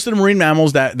most of the marine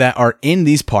mammals that are in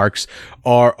these parks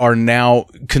are now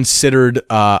considered,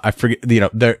 I forget,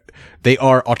 they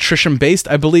are attrition based,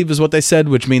 I believe is what they said,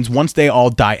 which means once they all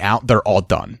die out, they're all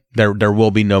done. There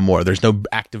will be no more. There's no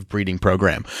active breeding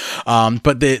program.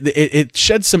 But it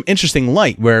sheds some interesting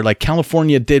light where like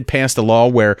California did pass the law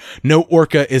where no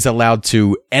orca is allowed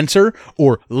to enter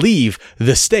or leave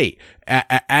the state.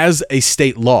 As a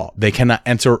state law, they cannot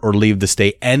enter or leave the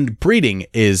state, and breeding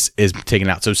is taken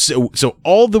out. So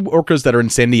all the orcas that are in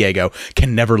San Diego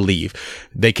can never leave.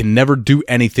 They can never do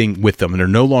anything with them, and they're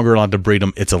no longer allowed to breed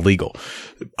them. It's illegal.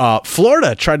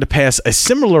 Florida tried to pass a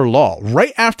similar law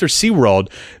right after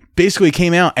SeaWorld basically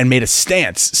came out and made a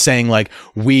stance saying like,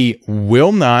 we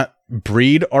will not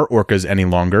breed our orcas any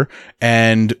longer,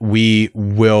 and we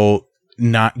will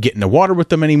not get in the water with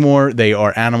them anymore. They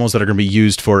are animals that are going to be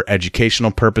used for educational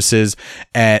purposes,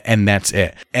 and that's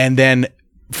it. And then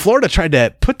Florida tried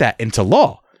to put that into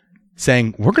law,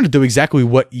 saying we're going to do exactly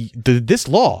what this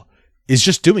law is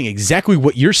just doing exactly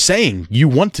what you're saying you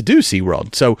want to do,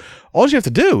 SeaWorld. So all you have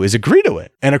to do is agree to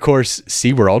it. And of course,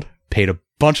 SeaWorld paid a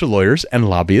bunch of lawyers and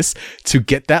lobbyists to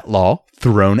get that law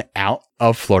thrown out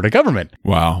of Florida government.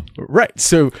 Wow. Right.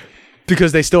 So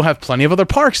because they still have plenty of other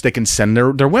parks they can send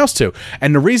their whales to.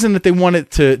 And the reason that they want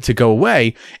it to go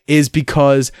away is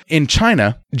because in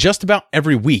China, just about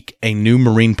every week, a new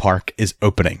marine park is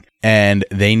opening. And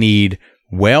they need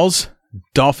whales,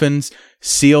 dolphins,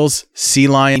 seals, sea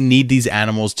lion, need these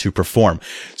animals to perform.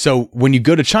 So when you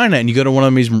go to China and you go to one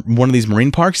of these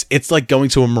marine parks, it's like going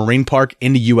to a marine park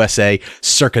in the USA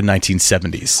circa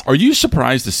 1970s. Are you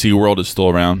surprised the SeaWorld is still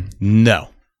around? No,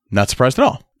 not surprised at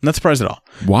all. Not surprised at all.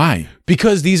 Why?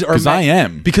 Because these are I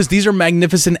am. Because these are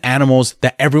magnificent animals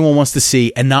that everyone wants to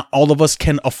see, and not all of us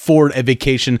can afford a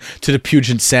vacation to the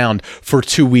Puget Sound for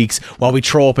 2 weeks while we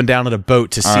troll up and down in a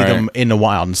boat to see them in the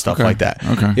wild and stuff like that.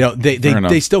 Okay.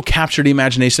 They still capture the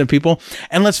imagination of people.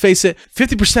 And let's face it,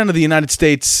 50% of the United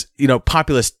States,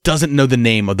 populace doesn't know the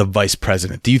name of the vice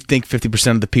president. Do you think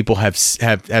 50% of the people have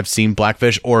seen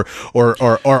Blackfish or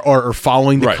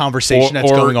following the conversation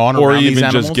that's going on around these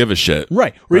animals? Or even just give a shit.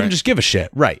 Right. Or even just give a shit.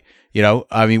 Right.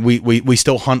 I mean, we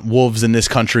still hunt wolves in this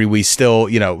country. We still,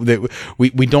 we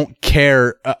don't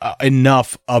care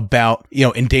enough about,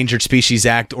 Endangered Species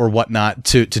Act or whatnot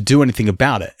to do anything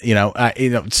about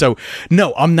it. So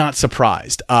no, I'm not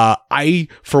surprised. I,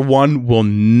 for one, will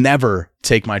never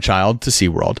take my child to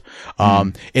SeaWorld.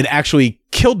 It actually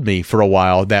killed me for a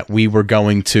while that we were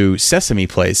going to Sesame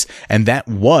Place, and that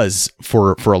was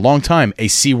for a long time a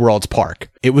SeaWorld's park.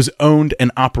 It was owned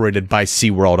and operated by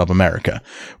SeaWorld of America,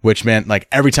 which meant like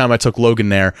every time I took Logan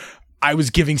there, I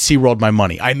was giving SeaWorld my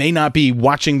money. I may not be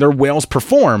watching their whales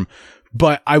perform,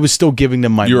 but I was still giving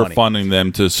them my money. You were funding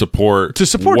them to support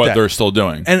what that. They're still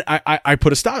doing. And I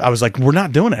put a stop. I was like, we're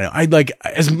not doing it. I like,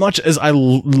 as much as I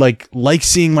like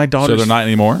seeing my daughter's So they're not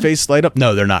anymore? face light up.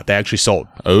 No, they're not. They actually sold.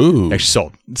 Oh. They actually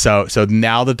sold. So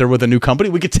now that they're with a new company,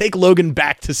 we could take Logan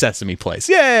back to Sesame Place.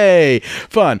 Yay!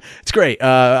 Fun. It's great.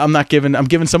 I'm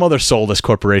giving some other soulless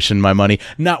corporation my money,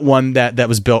 not one that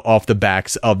was built off the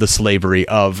backs of the slavery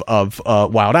of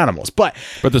wild animals. But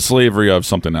the slavery of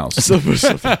something else.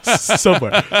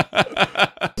 Somewhere.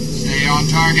 Stay on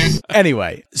target.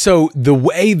 Anyway, so the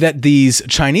way that these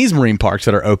Chinese marine parks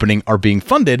that are opening are being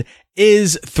funded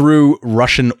is through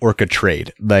Russian orca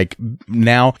trade. Like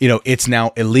now, it's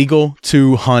now illegal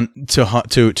to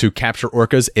capture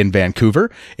orcas in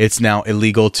Vancouver. It's now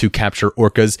illegal to capture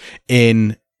orcas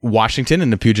in Washington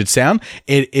in the Puget Sound.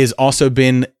 It is also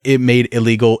been made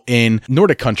illegal in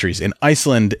Nordic countries, in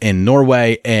Iceland, in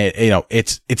Norway.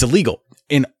 It's illegal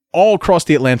in all across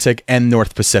the Atlantic and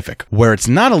North Pacific. Where it's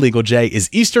not illegal, Jay, is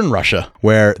Eastern Russia,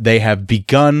 where they have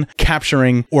begun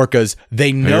capturing orcas.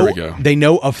 They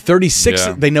know of 36.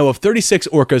 Yeah. They know of 36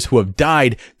 orcas who have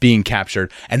died being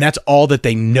captured, and that's all that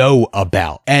they know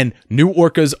about. And new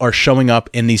orcas are showing up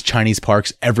in these Chinese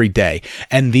parks every day.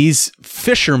 And these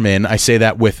fishermen, I say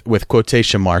that with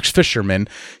quotation marks, fishermen,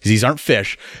 these aren't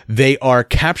fish. They are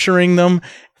capturing them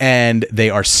and they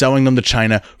are selling them to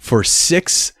China for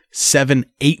 $6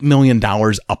 $7-8 million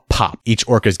a pop. Each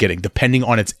orca is getting, depending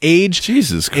on its age,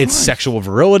 Jesus Christ. its sexual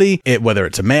virility, whether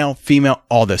it's a male, female,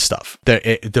 all this stuff.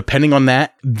 Depending on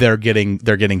that, they're getting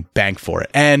bang for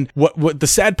it. And what the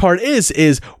sad part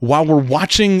is while we're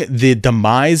watching the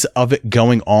demise of it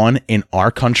going on in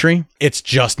our country, it's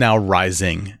just now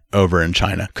rising over in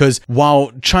China. Because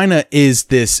while China is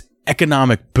this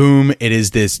economic boom, it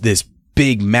is this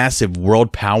big, massive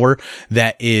world power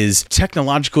that is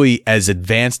technologically as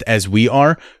advanced as we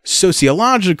are.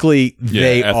 Sociologically,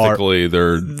 they are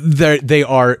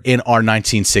in our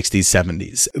 1960s,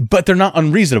 70s, but they're not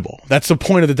unreasonable. That's the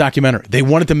point of the documentary. They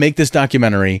wanted to make this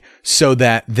documentary so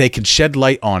that they could shed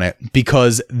light on it,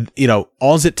 because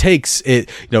all it takes I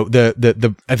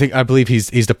believe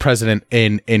he's the president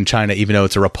in China, even though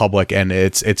it's a republic and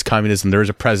it's communism. There is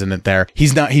a president there.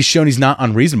 He's shown he's not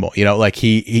unreasonable.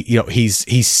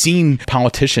 He's seen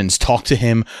politicians talk to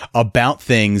him about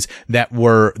things that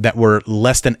were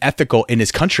less than ethical in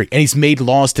his country, and he's made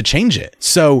laws to change it.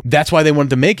 So that's why they wanted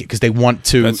to make it, because they want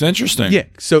to. That's interesting. Yeah.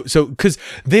 So because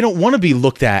they don't want to be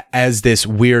looked at as this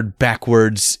weird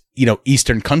backwards,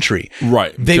 Eastern country.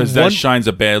 Right. Because that shines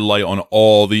a bad light on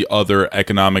all the other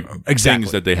economic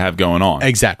things that they have going on.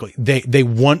 Exactly. They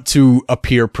want to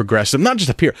appear progressive, not just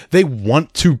appear, they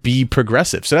want to be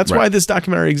progressive. So that's why this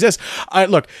documentary exists.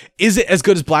 Look, is it as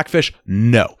good as Blackfish?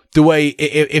 No. The way,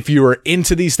 if you are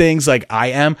into these things like I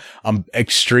am, I'm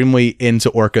extremely into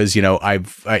orcas.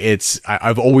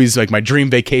 I've always, like, my dream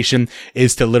vacation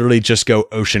is to literally just go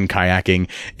ocean kayaking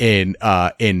in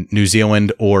New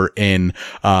Zealand or in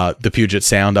the Puget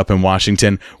Sound up in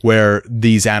Washington, where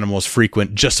these animals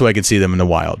frequent, just so I can see them in the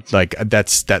wild. Like,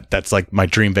 that's like my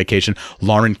dream vacation.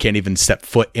 Lauren can't even step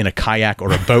foot in a kayak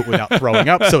or a boat without throwing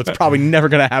up, so it's probably never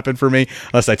going to happen for me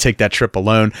unless I take that trip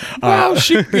alone. Well,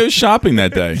 she can go shopping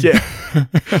that day. Yeah.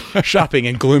 Shopping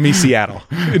in gloomy Seattle.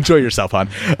 Enjoy yourself, hon.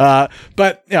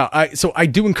 But so I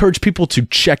do encourage people to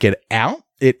check it out.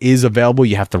 It is available.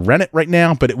 You have to rent it right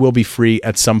now, but it will be free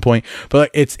at some point.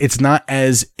 But it's not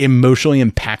as emotionally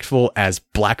impactful as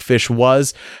Blackfish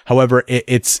was. However,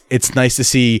 it's nice to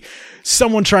see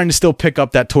someone trying to still pick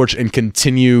up that torch and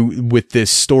continue with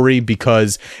this story,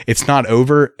 because it's not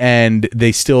over, and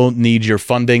they still need your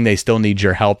funding. They still need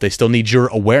your help. They still need your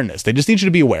awareness. They just need you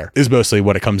to be aware, is mostly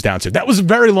what it comes down to. That was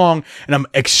very long, and I'm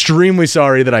extremely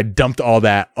sorry that I dumped all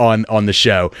that on the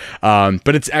show.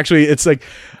 But it's like,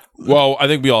 well, I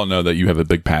think we all know that you have a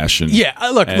big passion. Yeah,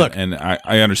 look, and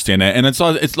I understand that. And it's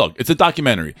a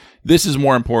documentary. This is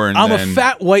more important. I'm a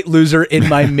fat white loser in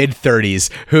my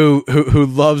mid-30s who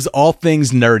loves all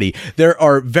things nerdy. There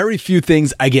are very few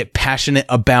things I get passionate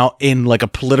about in, like, a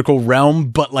political realm,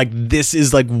 but, like, this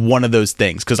is, like, one of those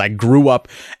things, because I grew up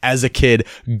as a kid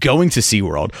going to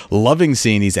SeaWorld, loving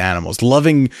seeing these animals,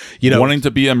 loving, wanting to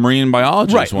be a marine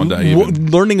biologist one day,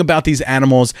 learning about these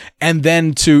animals, and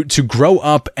then to grow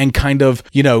up and kind of,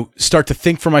 start to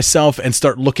think for myself and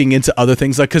start looking into other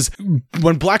things. Like, because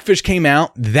when Blackfish came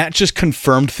out, that just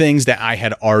confirmed things that I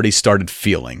had already started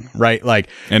feeling, right? Like,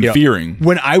 and fearing.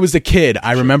 When I was a kid,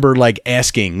 I remember, like,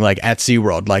 asking, like, at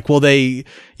SeaWorld, like, well, they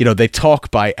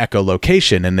talk by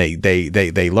echolocation, and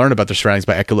they learn about their surroundings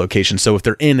by echolocation. So if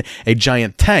they're in a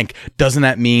giant tank, doesn't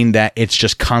that mean that it's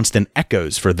just constant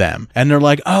echoes for them? And they're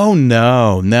like, oh,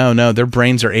 no, their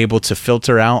brains are able to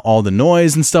filter out all the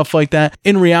noise and stuff like that.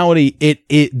 In reality,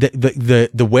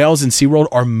 the whales in SeaWorld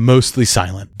are mostly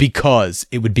silent, because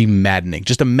it would be maddening.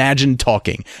 Just imagine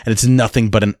talking, and it's nothing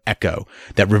but an echo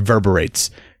that reverberates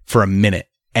for a minute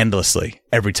endlessly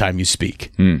every time you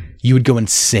speak. You would go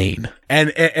insane. And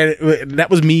that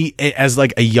was me as,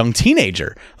 like, a young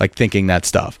teenager, like, thinking that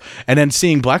stuff. And then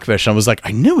seeing Blackfish, I was like,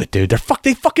 I knew it, dude.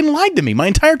 They fucking lied to me my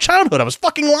entire childhood. I was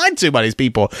fucking lied to by these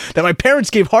people that my parents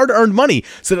gave hard-earned money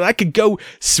so that I could go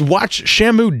watch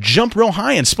Shamu jump real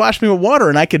high and splash me with water,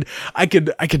 and I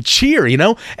could cheer,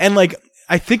 And, like,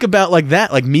 I think about, like,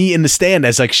 that, like, me in the stand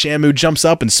as, like, Shamu jumps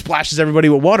up and splashes everybody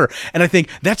with water. And I think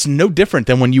that's no different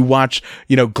than when you watch,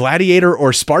 Gladiator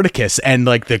or Spartacus, and,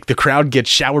 like, the crowd gets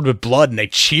showered with blood and they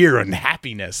cheer and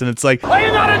happiness. And it's like, are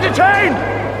you not entertained?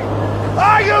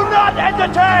 Are you not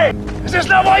entertained? Is this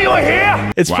not why you are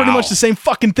here? It's pretty much the same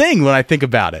fucking thing when I think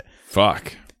about it.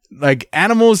 Fuck. Like,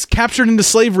 animals captured into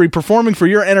slavery performing for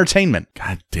your entertainment.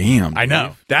 God damn. I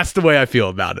know. That's the way I feel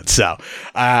about it. So,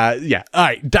 yeah. All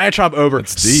right. Diatribe over.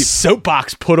 It's deep.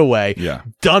 Soapbox put away. Yeah.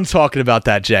 Done talking about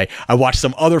that, Jay. I watched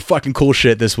some other fucking cool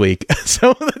shit this week.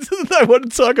 So I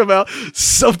want to talk about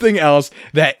something else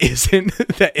that isn't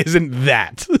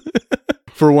that.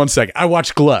 for 1 second. I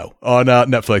watched Glow on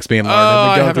Netflix. Me and Lauren.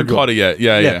 I haven't caught it yet.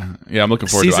 Yeah. I'm looking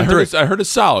forward Season to it. 3. I heard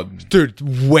it's solid. Dude,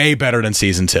 way better than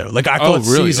season 2. Like I thought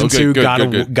really? season 2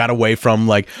 got away from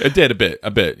like it did a bit.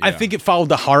 Yeah. I think it followed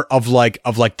the heart of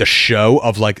the show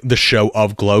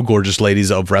of Glow, Gorgeous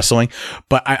Ladies of Wrestling.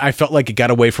 But I felt like it got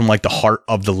away from like the heart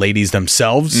of the ladies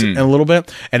themselves a little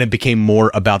bit, and it became more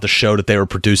about the show that they were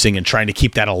producing and trying to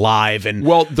keep that alive. And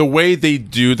well, the way they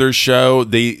do their show,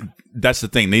 that's the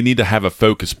thing. They need to have a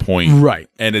focus point. Right.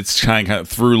 And it's kind of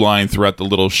through line throughout the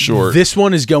little short. This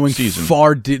one is going season.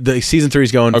 the season 3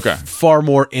 is going far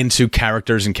more into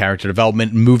characters and character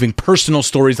development, moving personal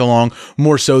stories along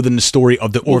more so than the story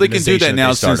of the organization. Well, they can do that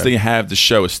now since they have the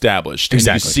show established.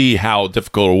 Exactly. And you see how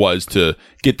difficult it was to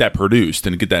get that produced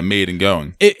and get that made and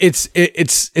going.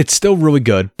 It's still really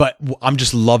good, but I'm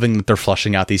just loving that they're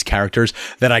fleshing out these characters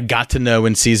that I got to know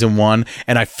in season 1,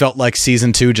 and I felt like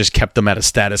season 2 just kept them at a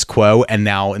status quo, and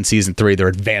now in season 3 they're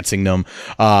advancing them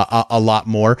a lot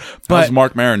more. But how's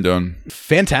Mark Maron doing?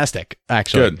 Fantastic,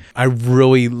 actually. Good. I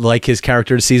really like his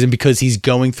character this season because he's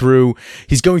going through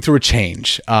a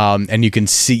change, and you can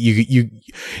see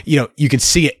you can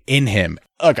see it in him.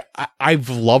 Look, I've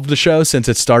loved the show since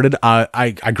it started.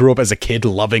 I grew up as a kid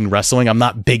loving wrestling. I'm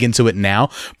not big into it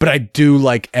now, but I do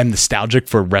am nostalgic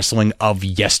for wrestling of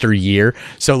yesteryear.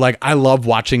 So I love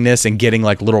watching this and getting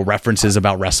little references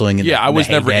about wrestling. I was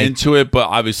never into it, but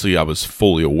obviously I was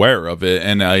fully aware of it,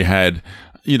 and I had,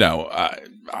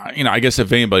 I guess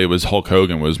if anybody, it was Hulk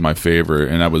Hogan was my favorite,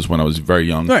 and that was when I was very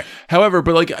young. Right. However,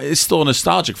 but it's still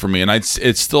nostalgic for me, and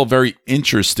it's still very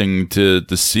interesting to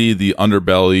see the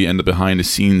underbelly and the behind the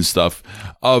scenes stuff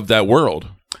of that world.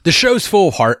 The show's full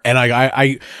of heart, and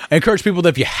I encourage people that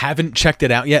if you haven't checked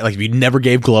it out yet, if you never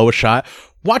gave Glow a shot,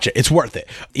 watch it. It's worth it.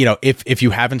 If you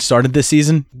haven't started this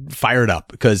season, fire it up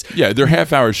because they're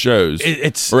half-hour shows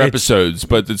or episodes,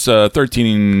 but it's a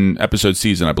 13-episode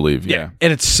season, I believe. Yeah,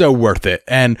 and it's so worth it.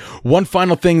 And one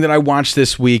final thing that I watched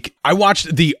this week, I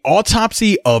watched The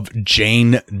Autopsy of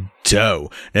Jane Doe.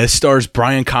 Now, this stars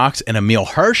Brian Cox and Emile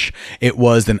Hirsch. It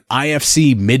was an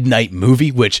IFC midnight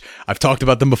movie, which I've talked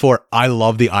about them before. I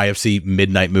love the IFC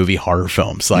midnight movie horror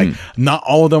films. Not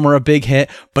all of them are a big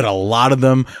hit, but a lot of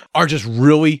them are just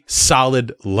really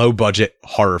solid, low budget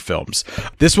horror films.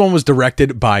 This one was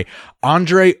directed by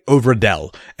Andre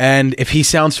Ovredel. And if he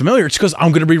sounds familiar, it's because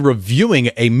I'm going to be reviewing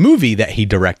a movie that he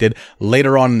directed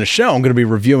later on in the show. I'm going to be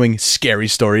reviewing Scary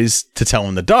Stories to Tell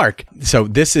in the Dark. So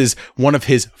this is one of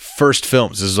his first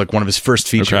films. This is one of his first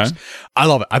features. Okay. I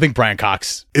love it. I think Brian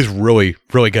Cox is really,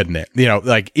 really good in it.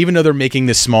 Even though they're making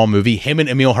this small movie, him and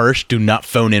Emile Hirsch do not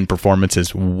phone in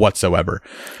performances whatsoever.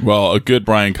 Well, a good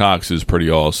Brian Cox is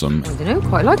pretty awesome. I don't know,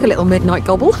 quite like a little midnight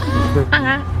gobble.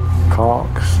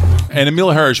 Cox. And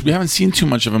Emile Hirsch, we haven't seen too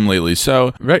much of him lately,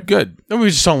 so right, good. We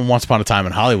just saw him Once Upon a Time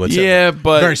in Hollywood. So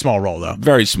but very small role though.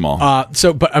 Very small.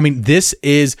 This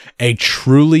is a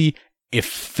truly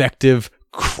effective,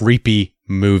 creepy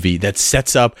movie that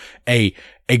sets up a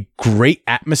great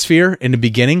atmosphere in the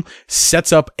beginning,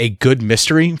 sets up a good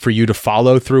mystery for you to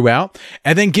follow throughout,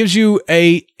 and then gives you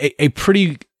a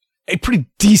pretty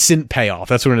decent payoff.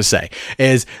 That's what I'm going to say.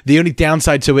 Is the only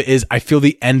downside to it is I feel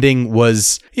the ending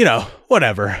was,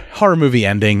 whatever. Horror movie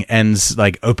ending ends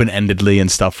open-endedly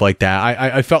and stuff like that.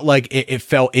 I felt like it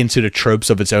fell into the tropes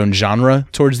of its own genre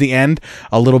towards the end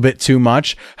a little bit too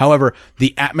much. However,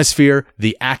 the atmosphere,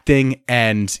 the acting,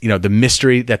 and the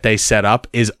mystery that they set up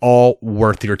is all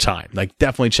worth your time.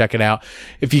 Definitely check it out.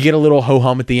 If you get a little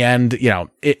ho-hum at the end,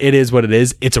 it is what it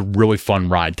is. It's a really fun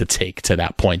ride to take to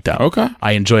that point though. Okay.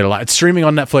 I enjoyed it a lot. It's streaming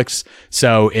on Netflix,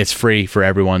 so it's free for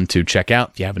everyone to check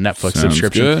out. If you have a Netflix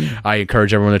subscription, good. I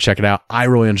encourage everyone to check it out. I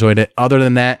really enjoyed it. Other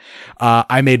than that,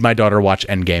 I made my daughter watch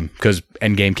Endgame because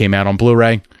Endgame came out on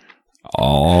Blu-ray.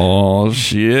 Oh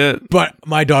shit! But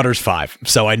my daughter's 5,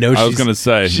 so I know. I was gonna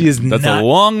say that's a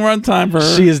long run time for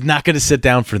her. She is not going to sit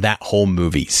down for that whole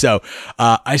movie. So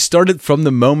I started from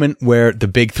the moment where the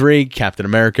big 3, Captain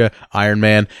America, Iron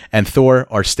Man, and Thor,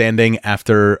 are standing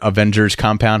after Avengers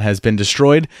compound has been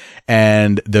destroyed,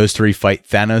 and those 3 fight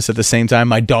Thanos at the same time.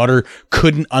 My daughter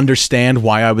couldn't understand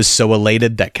why I was so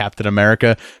elated that Captain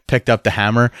America picked up the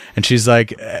hammer, and she's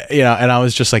like, and I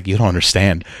was just like, you don't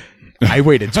understand. I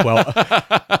waited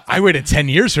 10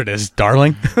 years for this,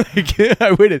 darling.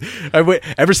 I waited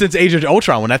ever since Age of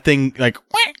Ultron when that thing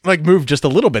moved just a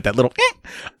little bit, that little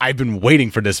I've been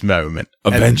waiting for this moment.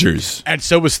 Avengers. And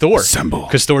so was Thor. Assemble.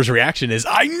 Because Thor's reaction is,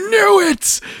 I knew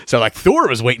it. So Thor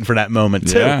was waiting for that moment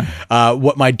too. Yeah.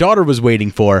 What my daughter was waiting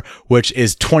for, which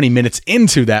is 20 minutes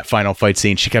into that final fight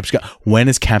scene, she kept going, when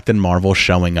is Captain Marvel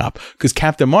showing up? Because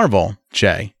Captain Marvel,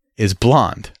 Jay, is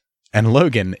blonde and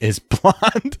Logan is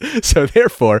blonde. So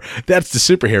therefore, that's the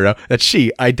superhero that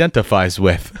she identifies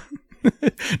with.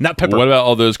 Not Pepper. What about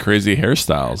all those crazy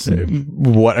hairstyles?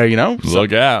 What are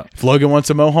Look out. If Logan wants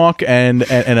a mohawk and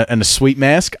a sweet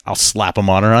mask, I'll slap him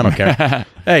on her. I don't care.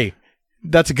 Hey,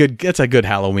 that's a good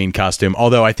Halloween costume.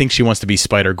 Although I think she wants to be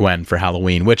Spider-Gwen for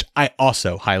Halloween, which I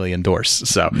also highly endorse.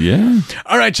 So yeah.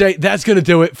 All right, Jay, that's going to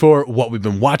do it for what we've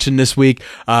been watching this week.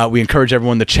 We encourage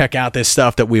everyone to check out this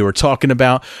stuff that we were talking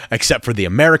about, except for The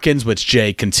Americans, which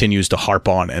Jay continues to harp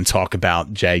on and talk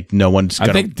about. Jay, no one's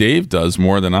going to... I think Dave does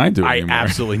more than I do anymore. I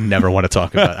absolutely never want to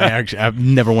talk about it. I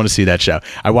never want to see that show.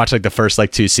 I watched like the first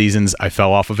 2 seasons. I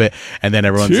fell off of it. And then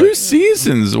everyone's 2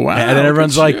 seasons? Wow. And then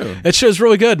everyone's like, that show's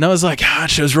really good. And I was like, that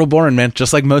show's real boring, man.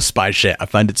 Just like most spy shit. I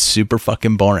find it super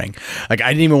fucking boring. Like,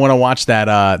 I didn't even want to watch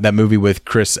that movie with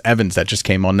Chris Evans that just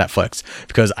came on Netflix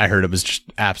because I heard it was just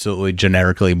absolutely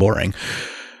generically boring.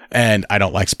 And I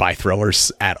don't like spy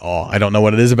thrillers at all. I don't know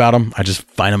what it is about them. I just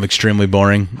find them extremely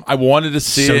boring. I wanted to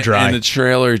see it, dry. and the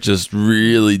trailer just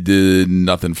really did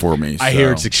nothing for me. I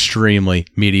hear it's extremely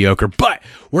mediocre, but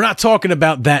we're not talking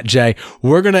about that, Jay.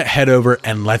 We're going to head over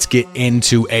and let's get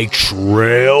into a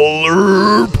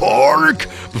trailer park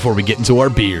before we get into our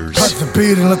beers. Cut the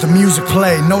beat and let the music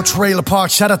play. No trailer park.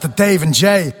 Shout out to Dave and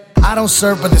Jay. I don't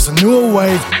serve, but there's a newer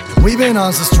wave. We've been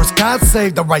on since trust God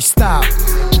save the right style.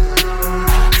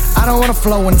 I don't want to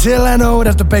flow until I know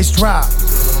that the bass drop.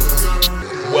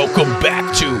 Welcome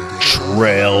back to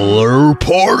Trailer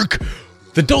Park.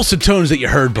 The dulcet tones that you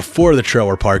heard before the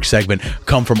Trailer Park segment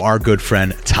come from our good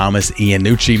friend Thomas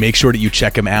Iannucci. Make sure that you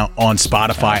check him out on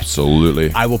Spotify.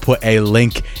 Absolutely. I will put a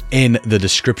link in the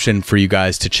description for you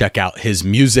guys to check out his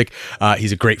music.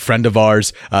 He's a great friend of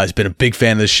ours. He's been a big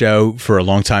fan of the show for a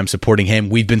long time, supporting him.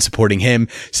 We've been supporting him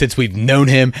since we've known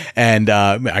him. And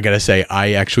I got to say,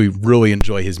 I actually really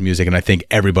enjoy his music, and I think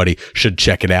everybody should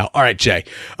check it out. All right, Jay.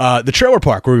 The Trailer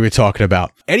Park, what were we talking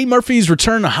about? Eddie Murphy's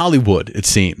return to Hollywood, it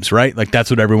seems, right? Like, that's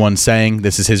what everyone's saying.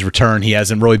 This is his return. He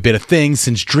hasn't really been a thing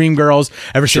since Dreamgirls,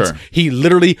 ever since he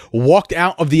literally walked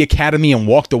out of the Academy and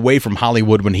walked away from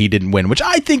Hollywood when he didn't win, which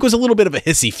I think was a little bit of a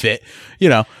hissy fit.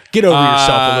 Get over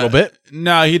yourself a little bit.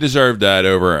 No, he deserved that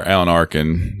over Alan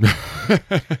Arkin.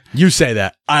 You say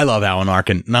that. I love Alan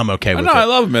Arkin, and I'm okay with it. I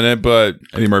love him in it, but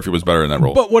Eddie Murphy was better in that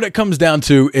role. But what it comes down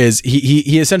to is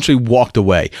he essentially walked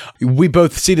away. We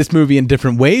both see this movie in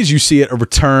different ways. You see it a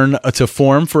return to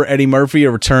form for Eddie Murphy,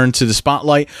 a return to the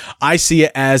spotlight. I see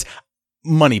it as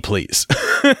money, please.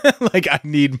 Like, I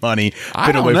need money.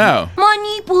 I don't know.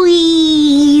 Money,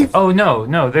 please. Oh,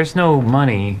 no, there's no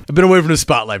money. I've been away from the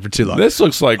spotlight for too long. This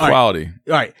looks like quality.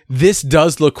 All right. This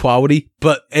does look quality,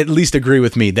 but at least agree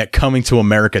with me that Coming to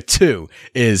America 2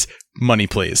 is money,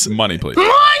 please. Money, please.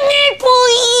 Money,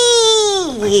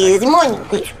 please. Money,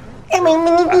 please.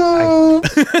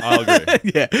 I'll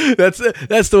agree. Yeah,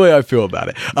 that's the way I feel about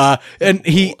it. And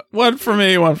he one for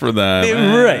me, one for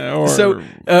them. Right. So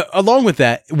along with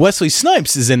that, Wesley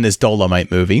Snipes is in this Dolomite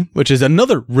movie, which is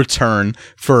another return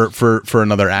for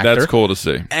another actor. That's cool to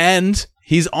see. And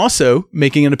he's also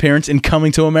making an appearance in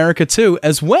Coming to America 2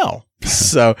 as well.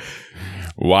 So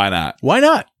why not? Why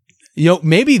not?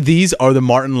 Maybe these are the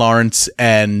Martin Lawrence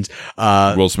and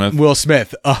Will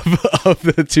Smith of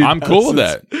the two. I'm cool with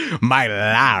that.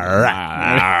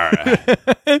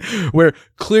 Where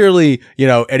clearly,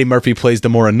 Eddie Murphy plays the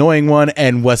more annoying one,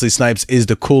 and Wesley Snipes is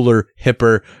the cooler,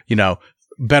 hipper,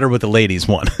 better with the ladies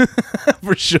one.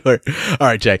 For sure. All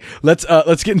right, Jay. Let's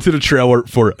get into the trailer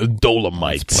for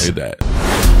Dolomite. Let's play that.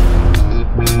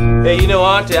 Hey,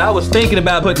 Auntie, I was thinking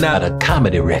about putting out a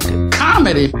comedy record.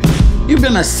 Comedy? You've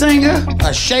been a singer,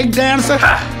 a shake dancer?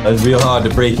 That's real hard to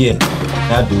break in.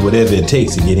 I do whatever it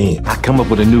takes to get in. I come up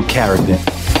with a new character.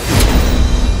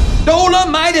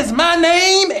 Dolomite is my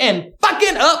name, and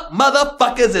fucking up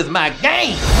motherfuckers is my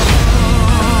game.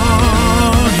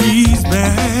 He's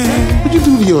back. What'd you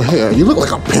do to your hair? You look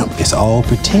like a pimp. It's all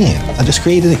pretend. I just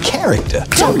created a character.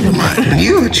 Dolomite,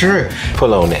 you a trip.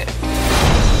 Pull on that.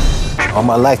 All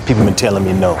my life, people been telling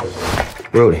me no.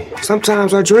 Rudy,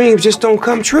 sometimes our dreams just don't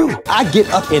come true. I get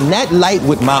up in that light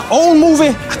with my own movie,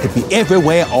 I could be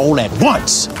everywhere all at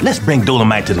once. Let's bring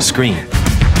Dolomite to the screen.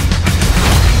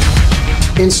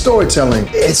 In storytelling,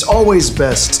 it's always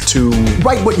best to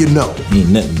write what you know.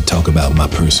 Ain't nothing to talk about in my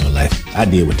personal life. I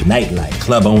deal with the nightlife,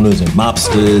 club owners and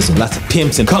mobsters and lots of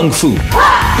pimps and kung fu.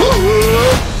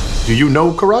 Do you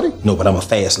know karate? No, but I'm a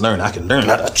fast learner. I can learn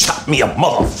how to chop me a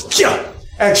motherfucker.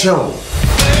 Action.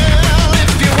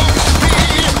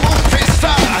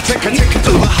 Take a ticket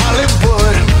to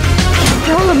Hollywood.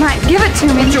 Dolomite, give it to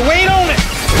me. Put your weight on it.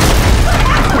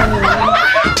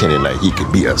 Pretending like he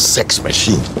could be a sex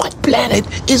machine. What planet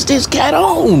is this cat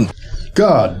on?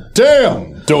 God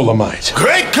damn, Dolomite.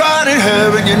 Great God in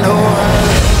heaven, you know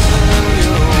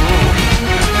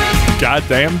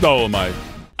Goddamn Dolomite.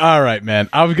 All right, man.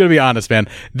 I was going to be honest, man.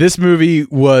 This movie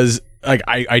was like,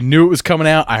 I knew it was coming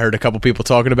out. I heard a couple people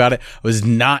talking about it. I was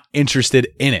not interested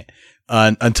in it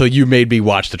until you made me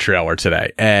watch the trailer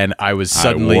today. And I was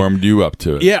suddenly... I warmed you up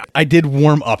to it. Yeah, I did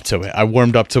warm up to it. I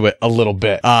warmed up to it a little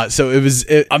bit. So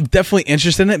I'm definitely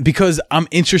interested in it because I'm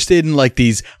interested in like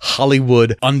these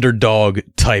Hollywood underdog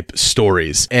type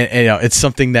stories. And you know, it's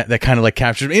something that kind of like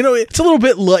captures me. You know, it's a little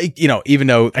bit like, you know, even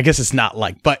though I guess it's not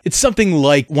like, but it's something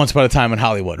like Once Upon a Time in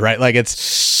Hollywood, right? Like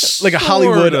it's like a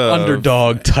Hollywood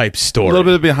underdog type story. A little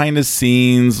bit of behind the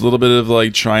scenes, a little bit of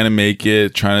like trying to make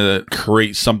it, trying to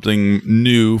create something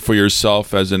new for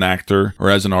yourself as an actor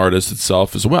or as an artist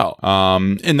itself as well,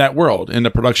 in that world, in the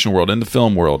production world, in the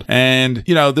film world. And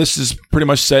you know, this is pretty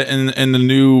much set in the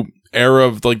new era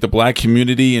of like the Black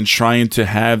community and trying to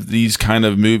have these kind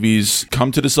of movies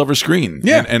come to the silver screen,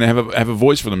 and have a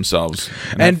voice for themselves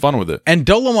and have fun with it. And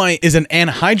dolomite is an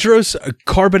anhydrous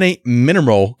carbonate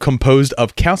mineral composed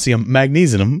of calcium,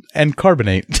 magnesium, and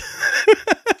carbonate.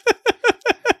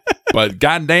 But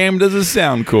goddamn, does it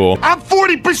sound cool? I'm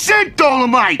 40%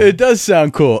 Dolomite. It does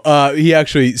sound cool. He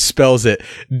actually spells it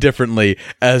differently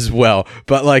as well.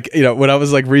 But like, you know, when I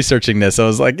was like researching this, I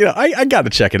was like, you know, I got to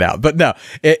check it out. But no,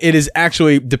 it is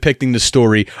actually depicting the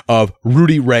story of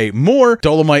Rudy Ray Moore.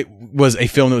 Dolomite was a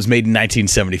film that was made in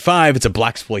 1975. It's a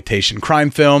blaxploitation crime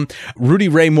film. Rudy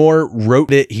Ray Moore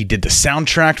wrote it. He did the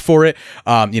soundtrack for it.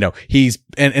 You know,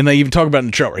 and they even talk about it in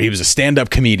the trailer. He was a stand-up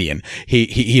comedian.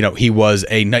 He was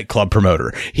a nightclub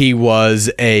promoter. He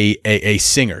was a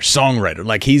singer, songwriter.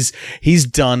 Like he's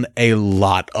done a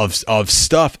lot of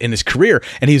stuff in his career,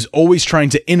 and he's always trying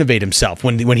to innovate himself.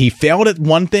 When he failed at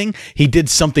one thing, he did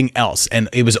something else, and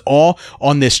it was all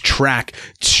on this track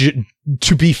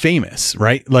to be famous,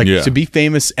 right? Like to be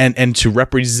famous and to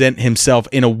represent himself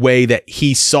in a way that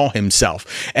he saw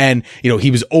himself. And, you know, he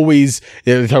was always,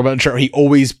 talk about he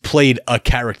always played a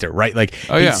character, right? Like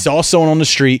he saw someone on the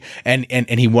street and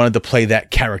he wanted to play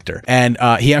that character. And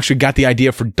he actually got the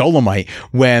idea for Dolomite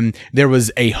when there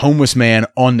was a homeless man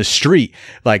on the street,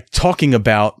 like talking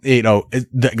about, you know,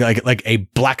 like a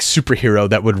black superhero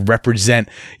that would represent,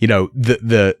 you know,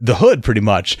 the hood pretty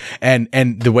much. And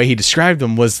the way he described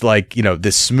them was like, you know,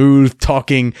 this smooth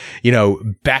talking, you know,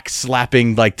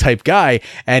 backslapping like type guy.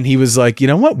 And he was like, you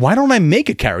know what? Why don't I make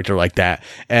a character like that?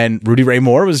 And Rudy Ray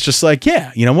Moore was just like,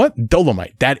 yeah, you know what?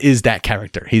 Dolomite. That is that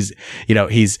character. He's, you know,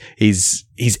 he's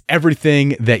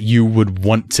everything that you would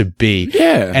want to be.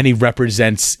 Yeah. And he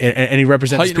represents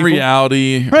heightened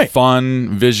reality,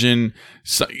 fun, vision,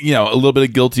 so, you know, a little bit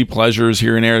of guilty pleasures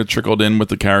here and there trickled in with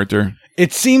the character.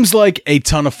 It seems like a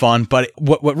ton of fun, but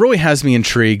what really has me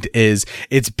intrigued is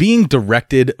it's being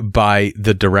directed by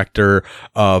the director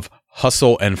of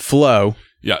Hustle and Flow.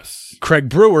 Yes. Craig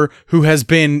Brewer, who has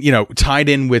been, you know, tied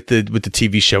in with the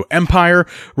TV show Empire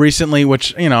recently,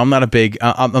 which, you know, I'm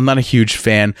not a huge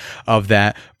fan of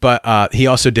that, but he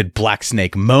also did Black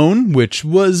Snake Moan, which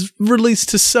was released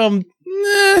to some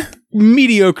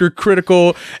mediocre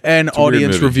critical and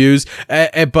audience reviews.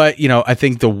 But, you know, I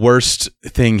think the worst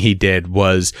thing he did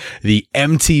was the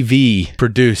MTV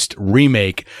produced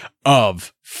remake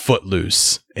of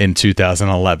Footloose in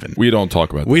 2011. We don't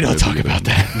talk about that. We don't talk about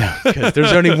that. No, because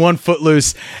there's only one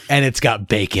Footloose and it's got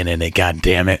bacon in it. God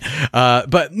damn it.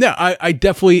 But no, I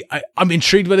definitely, I'm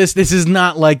intrigued by this. This is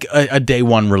not like a day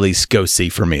one release go see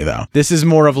for me though. This is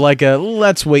more of like a,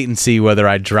 let's wait and see whether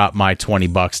I drop my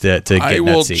 $20 to get I that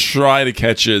will seat. Try to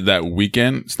catch it that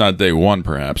weekend. It's not day one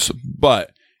perhaps,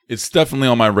 but it's definitely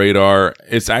on my radar.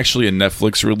 It's actually a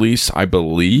Netflix release, I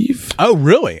believe. Oh,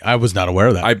 really? I was not aware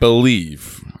of that. I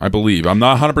believe. I'm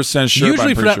not 100% sure.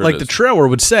 Usually for that, like the trailer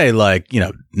would say like, you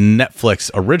know,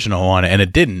 Netflix original on it, and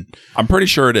it didn't. I'm pretty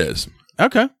sure it is.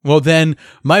 Okay. Well, then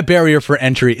my barrier for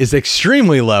entry is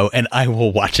extremely low, and I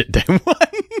will watch it day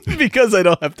one because I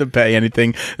don't have to pay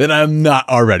anything that I'm not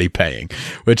already paying,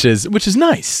 which is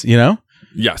nice, you know?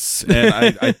 Yes,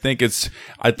 and I think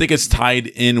it's tied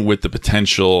in with the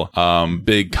potential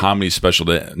big comedy special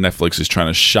that Netflix is trying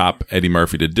to shop Eddie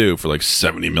Murphy to do for like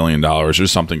 $70 million or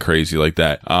something crazy like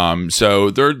that. So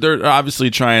they're obviously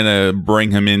trying to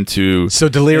bring him into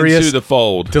the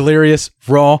fold. Delirious,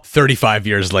 Raw, 35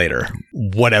 years later,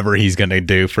 whatever he's gonna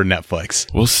do for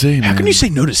Netflix. We'll see. How can you say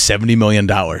no to $70 million?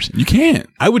 You can't.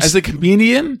 I would as a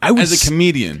comedian. I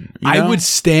would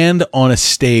stand on a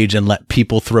stage and let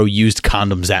people throw used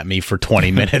condoms at me for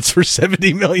 20 minutes for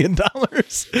 $70 million.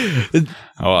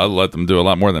 Oh, I'll let them do a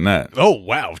lot more than that. Oh,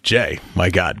 wow. Jay, my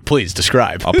God, please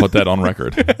describe. I'll put that on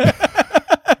record.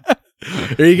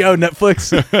 There you go,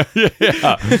 Netflix.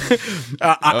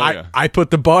 I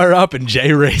put the bar up and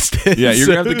Jay raised it. Yeah, you're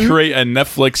going to have to create a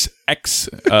Netflix X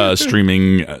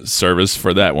streaming service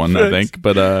for that one, I think.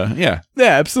 But yeah,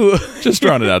 absolutely. Just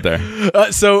throwing it out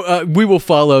there. So we will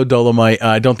follow Dolomite.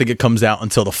 I don't think it comes out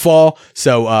until the fall.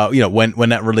 So when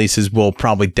that releases, we'll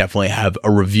probably definitely have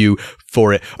a review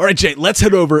for it. All right, Jay, let's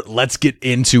head over. Let's get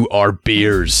into our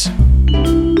beers.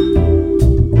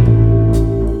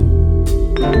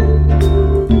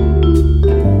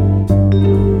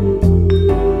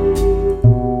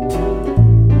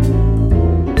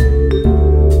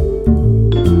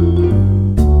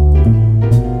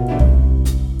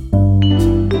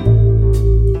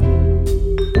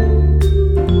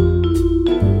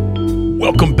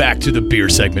 Welcome back to the beer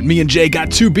segment. Me and Jay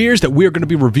got 2 beers that we're going to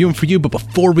be reviewing for you, but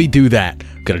before we do that,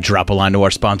 got to drop a line to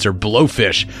our sponsor,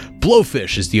 Blowfish.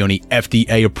 Blowfish is the only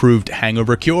FDA-approved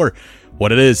hangover cure.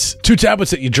 What it is, 2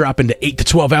 tablets that you drop into 8 to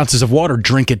 12 ounces of water,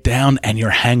 drink it down, and your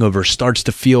hangover starts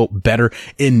to feel better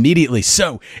immediately.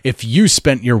 So if you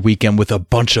spent your weekend with a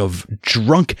bunch of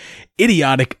drunk,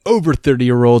 idiotic, over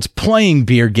 30-year-olds playing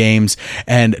beer games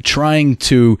and trying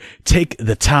to take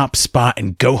the top spot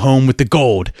and go home with the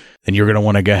gold, then you're going to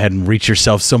want to go ahead and reach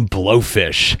yourself some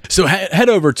Blowfish. So head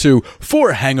over to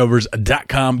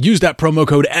forhangovers.com. Use that promo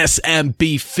code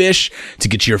SMBFish to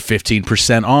get your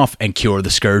 15% off and cure the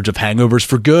scourge of hangovers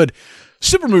for good.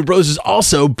 Super Moon Bros is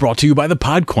also brought to you by the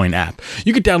Podcoin app.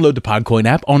 You can download the Podcoin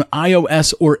app on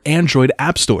iOS or Android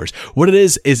app stores. What it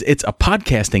is it's a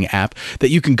podcasting app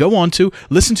that you can go on to,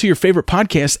 listen to your favorite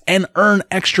podcasts, and earn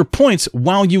extra points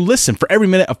while you listen. For every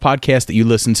minute of podcast that you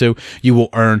listen to, you will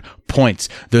earn points.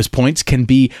 Those points can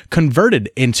be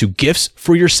converted into gifts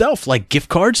for yourself, like gift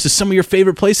cards to some of your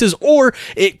favorite places, or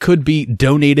it could be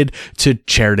donated to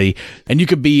charity. And you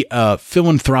could be a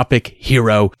philanthropic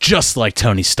hero just like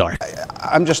Tony Stark.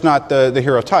 I'm just not the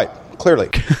hero type, clearly.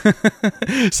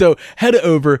 So head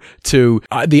over to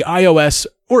the iOS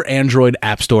or Android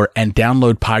App Store and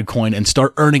download Podcoin and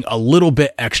start earning a little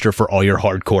bit extra for all your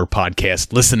hardcore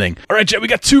podcast listening. All right, Jay, we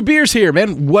got 2 beers here,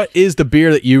 man. What is the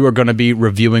beer that you are going to be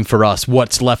reviewing for us?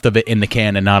 What's left of it in the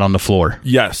can and not on the floor?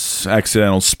 Yes,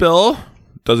 accidental spill.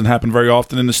 Doesn't happen very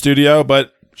often in the studio,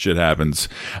 but shit happens.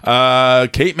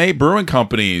 Cape May Brewing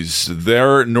Company's,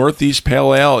 their Northeast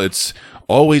Pale Ale. It's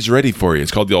always ready for you.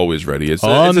 It's called the Always Ready. It's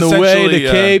on the way to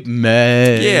Cape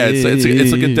May. Yeah,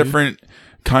 it's like a different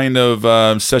kind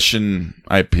of session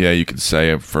IPA, you could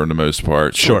say, for the most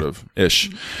part, sort of ish.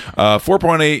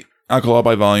 4.8 alcohol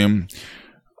by volume.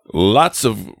 Lots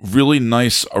of really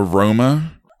nice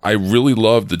aroma. I really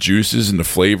love the juices and the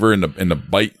flavor and the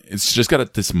bite. It's just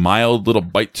got this mild little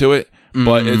bite to it,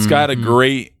 but it's got a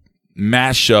great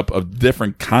mashup of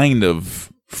different kind of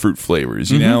fruit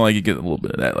flavors, you know, like you get a little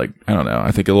bit of that, like, I don't know,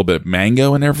 I think a little bit of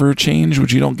mango in there for a change,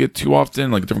 which you don't get too often,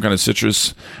 like different kind of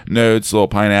citrus notes, a little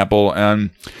pineapple, and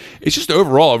it's just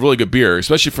overall a really good beer,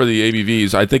 especially for the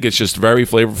ABVs. I think it's just very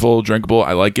flavorful, drinkable.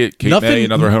 I like it. Cape May,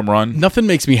 another home run. Nothing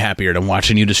makes me happier than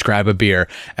watching you describe a beer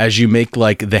as you make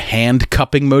like the hand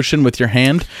cupping motion with your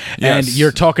hand, and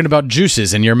you're talking about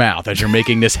juices in your mouth as you're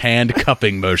making this hand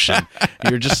cupping motion.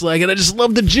 You're just like, and I just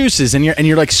love the juices, and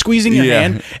you're like squeezing your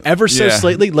hand ever so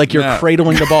slightly, like you're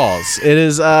cradling the balls. It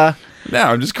is no,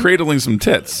 I'm just cradling some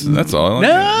tits. That's all.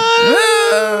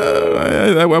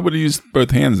 I would have used both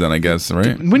hands then, I guess,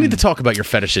 right? We need to talk about your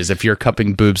fetishes if you're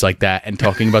cupping boobs like that and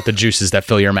talking about the juices that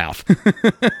fill your mouth.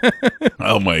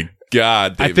 Oh my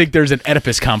God, David. I think there's an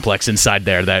Oedipus complex inside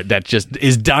there that just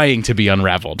is dying to be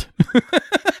unraveled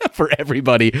for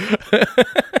everybody.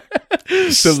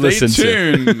 So stay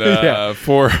tuned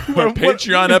for a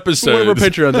Patreon episode. One of our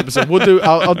Patreon episode. We'll do.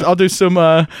 I'll do some.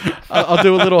 I'll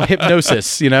do a little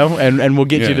hypnosis, and we'll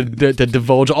get you to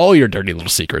divulge all your dirty little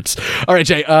secrets. All right,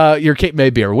 Jay. Your Cape May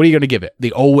beer. What are you going to give it?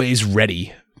 The Always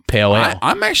Ready Pale Ale.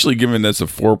 I'm actually giving this a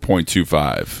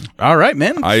 4.25. All right,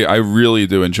 man. I really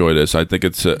do enjoy this. I think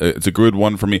it's a good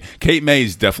one for me. Cape May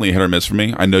is definitely a hit or miss for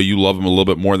me. I know you love them a little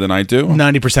bit more than I do.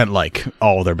 90% like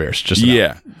all their beers. Just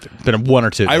been one or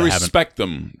two. I respect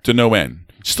them to no end.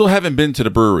 Still haven't been to the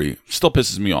brewery. Still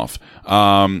pisses me off.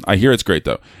 I hear it's great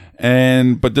though.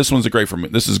 But this one's a great for me.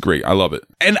 This is great. I love it.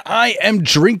 And I am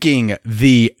drinking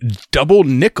the Double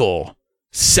Nickel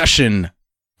Session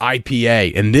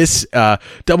IPA, and this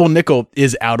Double Nickel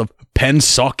is out of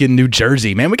Pennsauken, New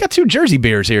Jersey. Man, we got 2 Jersey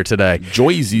beers here today.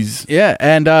 Joysies. Yeah,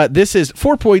 and this is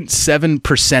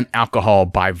 4.7% alcohol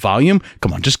by volume.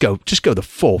 Come on, just go the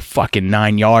full fucking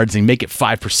 9 yards and make it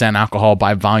 5% alcohol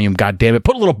by volume. God damn it,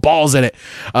 put a little balls in it.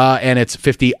 And it's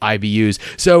 50 IBUs.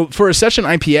 So for a session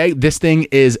IPA, this thing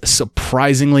is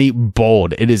surprisingly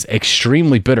bold. It is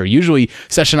extremely bitter. Usually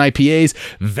session IPAs,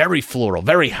 very floral,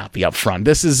 very happy up front.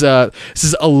 This is a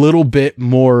little bit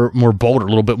more bold, a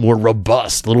little bit more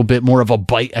robust, a little bit more of a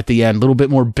bite at the end, a little bit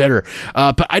more bitter.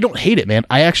 But I don't hate it, man.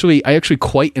 I actually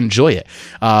quite enjoy it.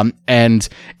 And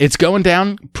it's going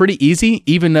down pretty easy,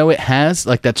 even though it has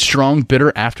like that strong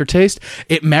bitter aftertaste.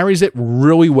 It marries it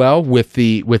really well with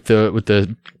the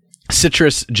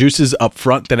citrus juices up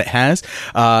front that it has,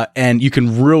 and you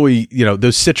can really,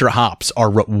 those citra hops are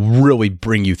what really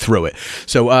bring you through it.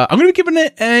 So I'm going to be giving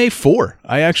it a 4.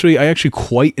 I actually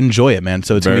quite enjoy it, man.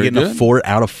 So it's going to be getting a 4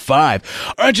 out of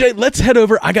 5. All right, Jay, let's head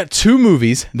over. I got 2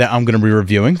 movies that I'm going to be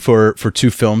reviewing for 2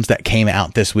 films that came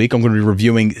out this week. I'm going to be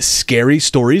reviewing Scary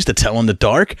Stories to Tell in the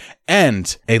Dark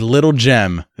and a little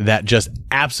gem that just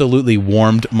absolutely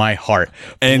warmed my heart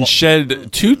and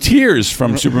shed 2 tears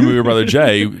from Super Movie Brother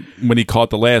Jay when he caught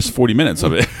the last 40 minutes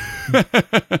of it.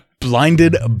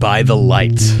 Blinded by the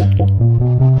Light.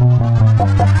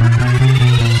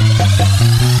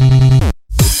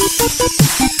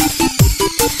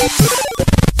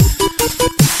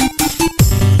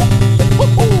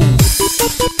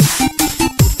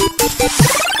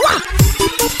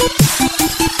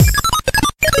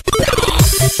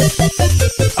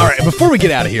 All right, before we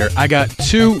get out of here, I got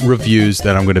 2 reviews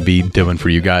that I'm going to be doing for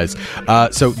you guys.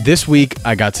 So this week,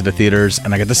 I got to the theaters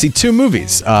and I got to see 2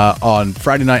 movies. On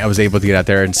Friday night, I was able to get out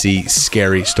there and see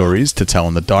Scary Stories to Tell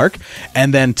in the Dark.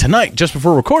 And then tonight, just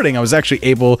before recording, I was actually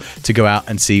able to go out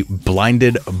and see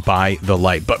Blinded by the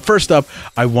Light. But first up,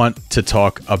 I want to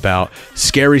talk about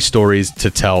Scary Stories to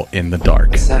Tell in the Dark.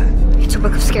 What's that? It's a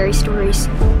book of scary stories.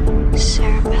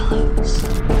 Sarah Bellows.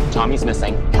 Tommy's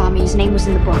missing. Tommy's name was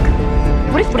in the book.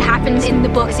 What if what happens in the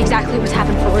book is exactly what's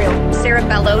happened for real? Sarah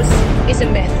Bellows is a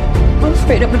myth. I'm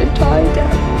afraid I'm gonna die,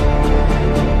 Dad.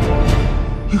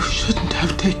 You shouldn't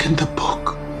have taken the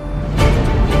book.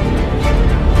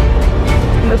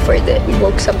 I'm afraid that we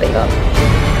woke something up.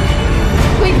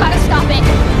 We've gotta stop it.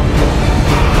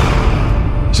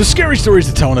 So Scary Stories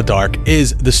to Tell in the Dark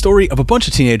is the story of a bunch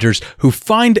of teenagers who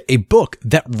find a book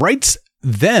that writes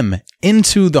them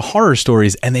into the horror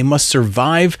stories, and they must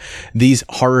survive these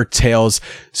horror tales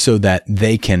so that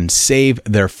they can save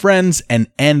their friends and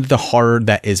end the horror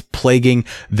that is plaguing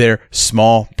their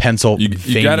small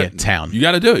Pennsylvania town. You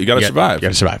got to do it. You got to survive. You got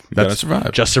to survive. You got to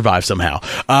survive. Just survive somehow.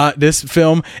 This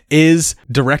film is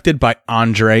directed by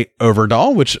Andre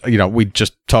Overdahl, which we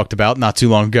just talked about not too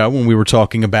long ago when we were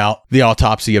talking about The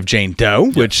Autopsy of Jane Doe,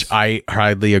 yes. Which I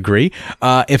highly agree.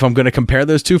 If I'm going to compare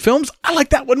those 2 films, I like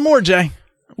that one more, Jay.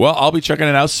 Well, I'll be checking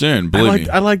it out soon. Believe me.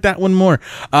 I like that one more.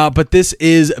 But this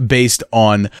is based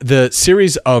on the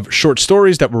series of short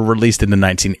stories that were released in the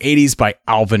 1980s by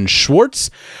Alvin Schwartz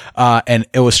and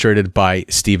illustrated by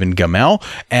Stephen Gammell.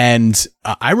 And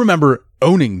I remember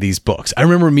owning these books. I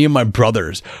remember me and my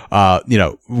brothers,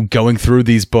 going through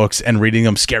these books and reading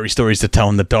them. Scary Stories to Tell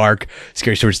in the Dark,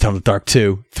 Scary Stories to Tell in the Dark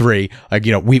 2, 3.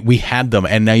 We had them,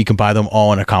 and now you can buy them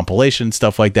all in a compilation,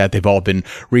 stuff like that. They've all been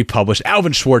republished.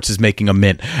 Alvin Schwartz is making a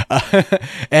mint.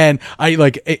 And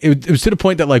I it was to the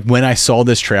point that when I saw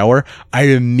this trailer, I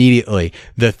immediately,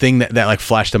 the thing that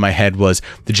flashed in my head was,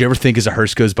 did you ever think as a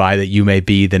hearse goes by that you may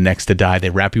be the next to die? They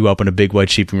wrap you up in a big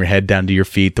white sheet from your head down to your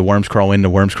feet. The worms crawl in, the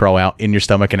worms crawl out, in your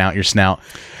stomach and out your snout.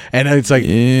 And it's like,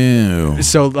 ew.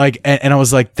 So and I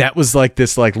was like, that was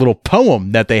this little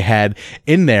poem that they had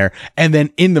in there. And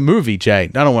then in the movie, Jay, I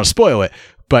don't want to spoil it,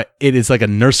 but it is like a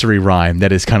nursery rhyme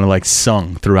that is kind of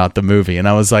sung throughout the movie. And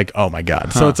I was like, oh my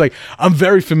God. So it's I'm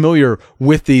very familiar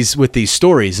with these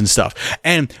stories and stuff.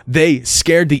 And they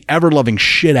scared the ever-loving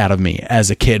shit out of me as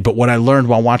a kid. But what I learned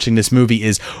while watching this movie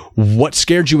is what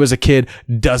scared you as a kid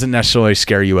doesn't necessarily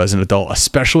scare you as an adult,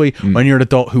 especially when you're an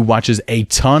adult who watches a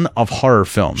ton of horror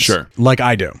films. Sure. Like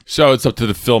I do. So it's up to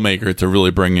the filmmaker to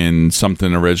really bring in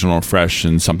something original, fresh,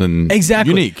 and something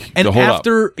unique. And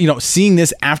after, seeing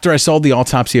this, after I saw The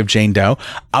Autopsy of Jane Doe,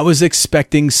 I was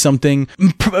expecting something.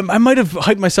 I might have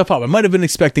hyped myself up. I might have been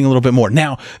expecting a little bit more.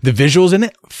 Now, the visuals in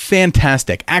it,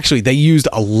 fantastic. Actually, they used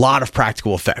a lot of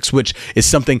practical effects, which is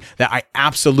something that I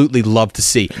absolutely love to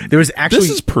see. There was actually... This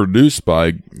is produced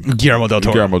by Guillermo del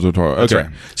Toro. Okay. That's right.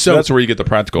 So that's where you get the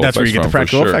practical effects from. That's where you get the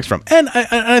practical effects from. And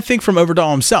I think from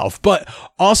Overdahl himself. But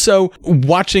Also,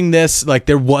 watching this, like,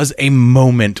 there was a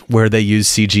moment where they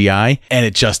used CGI and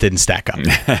it just didn't stack up.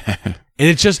 And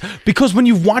it's just because when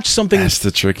you watch something, that's the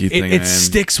tricky thing. It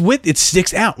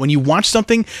sticks out when you watch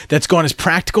something that's gone as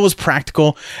practical,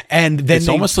 and then it's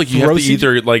almost like you have to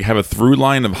either like have a through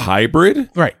line of hybrid,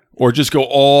 right, or just go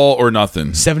all or nothing.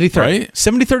 70-30. Right?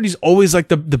 70-30 is always like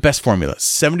the best formula.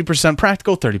 70%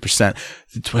 practical,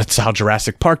 30%. That's how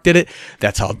Jurassic Park did it.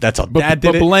 That's how Dad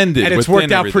did it. Blended, and it's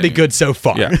worked out pretty good so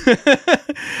far. Yeah.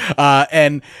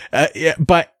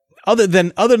 But other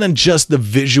than just the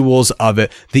visuals of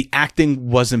it, the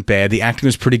acting wasn't bad. The acting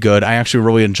was pretty good. I actually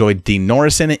really enjoyed Dean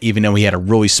Norris in it, even though he had a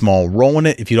really small role in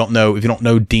it. If you don't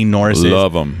know Dean Norris,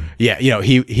 love him. Yeah,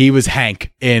 he was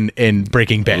Hank in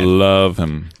Breaking Bad. Love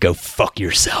him. Go fuck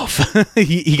yourself.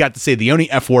 he got to say the only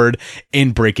F word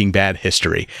in Breaking Bad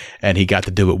history, and he got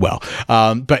to do it well.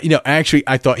 But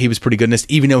I thought he was pretty good in this,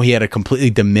 even though he had a completely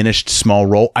diminished small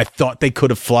role. I thought they could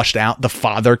have flushed out the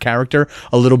father character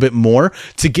a little bit more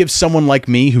to give someone like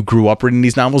me who grew up reading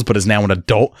these novels but is now an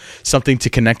adult something to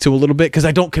connect to a little bit, because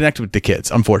I don't connect with the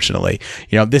kids, unfortunately.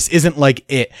 This isn't like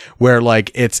it where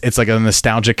like it's like a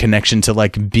nostalgic connection to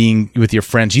like being with your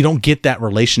friends. You don't get that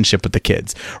relationship with the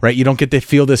kids, right? You don't get to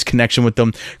feel this connection with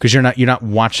them because you're not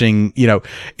watching.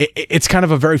 It's kind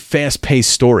of a very fast-paced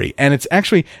story, and it's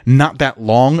actually not that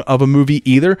long of a movie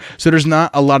either, so there's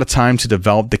not a lot of time to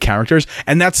develop the characters,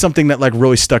 and that's something that like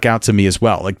really stuck out to me as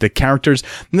well. Like the characters,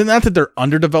 not that they're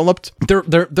underdeveloped,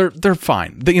 they're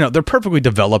fine. They're perfectly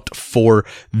developed for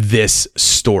this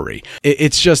story.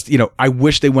 It's just, I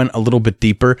wish they went a little bit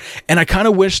deeper, and I kind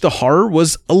of wish the horror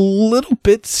was a little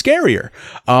bit scarier.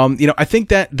 I think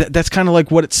that's kind of like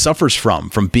what it suffers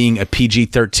from being a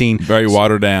PG-13, very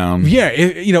watered down. Yeah,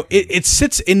 it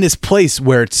sits in this place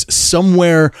where it's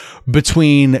somewhere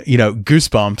between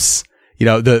Goosebumps,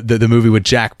 the movie with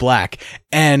Jack Black,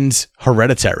 and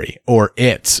Hereditary, or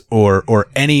It, or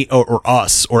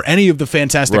Us, or any of the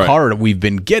fantastic horror that we've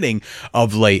been getting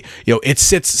of late. It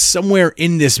sits somewhere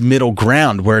in this middle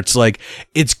ground where it's like,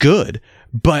 it's good,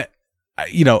 but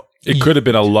it could have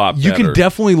been a lot better. You can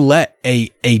definitely let a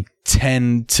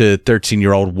 10 to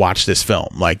 13-year-old watch this film.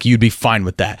 Like, you'd be fine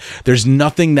with that. There's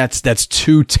nothing that's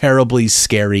too terribly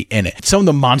scary in it. Some of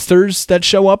the monsters that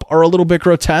show up are a little bit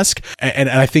grotesque, and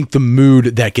I think the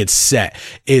mood that gets set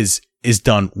is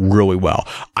done really well.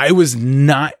 I was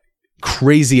not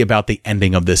crazy about the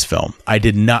ending of this film. I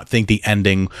did not think the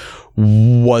ending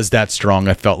was that strong.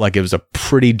 I felt like it was a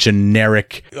pretty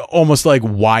generic, almost like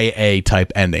YA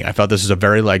type ending. I felt this was a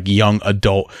very like young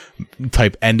adult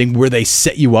type ending where they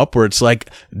set you up where it's like,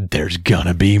 there's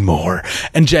gonna be more.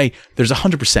 And Jay, there's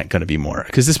 100% gonna be more,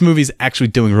 because this movie's actually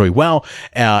doing really well.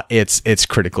 It's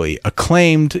critically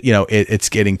acclaimed. It's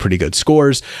getting pretty good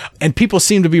scores, and people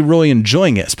seem to be really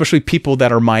enjoying it, especially people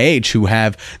that are my age who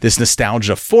have this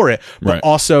nostalgia for it, but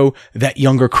also that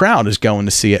younger crowd is going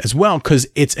to see it as well because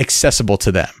it's accessible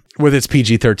to them with its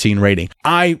PG-13 rating.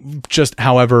 I just,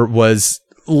 however, was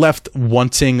left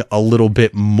wanting a little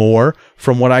bit more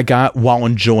from what I got while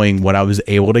enjoying what I was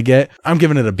able to get. I'm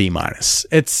giving it a B-.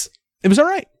 It was all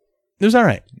right. It was all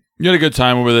right. You had a good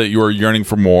time with it. You were yearning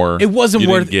for more. It wasn't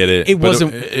worth. Didn't get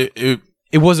it.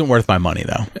 It wasn't worth my money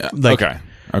though. Yeah.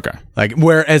 Okay. Like,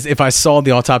 whereas if I saw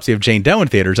The Autopsy of Jane Doe in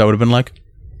theaters, I would have been like,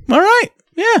 all right.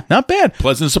 Yeah, not bad.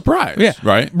 Pleasant surprise. Yeah,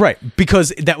 right.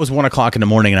 Because that was 1 o'clock in the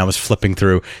morning, and I was flipping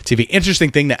through TV.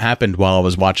 Interesting thing that happened while I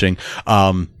was watching.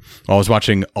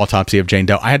 Autopsy of Jane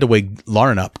Doe. I had to wake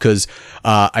Lauren up because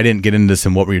I didn't get into this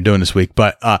in what we were doing this week.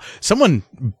 But someone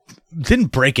didn't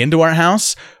break into our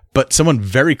house, but someone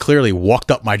very clearly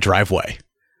walked up my driveway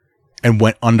and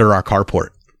went under our carport.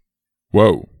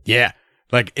 Whoa. Yeah.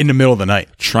 Like in the middle of the night.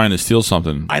 Trying to steal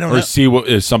something. I don't know. Or see what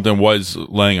if something was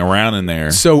laying around in there.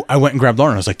 So I went and grabbed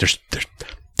Lauren. I was like, there's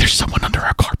someone under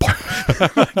our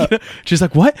carport. She's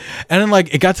like, what? And then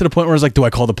like it got to the point where I was like, do I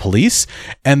call the police?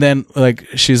 And then like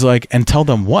she's like, and tell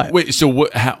them what? Wait, so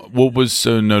what was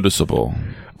so noticeable?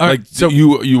 Like, so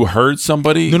you heard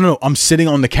somebody? No. I'm sitting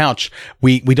on the couch.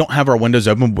 We don't have our windows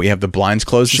open. But we have the blinds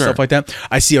closed and stuff like that.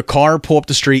 I see a car pull up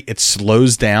the street. It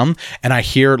slows down, and I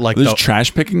hear like there's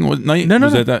trash picking at night. No.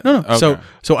 Okay.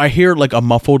 So I hear like a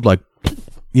muffled like,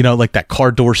 like that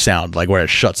car door sound, like where it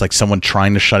shuts, like someone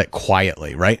trying to shut it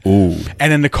quietly, right? Ooh.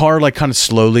 And then the car like kind of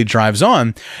slowly drives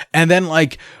on, and then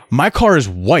like my car is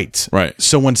white, right?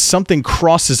 So when something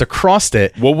crosses across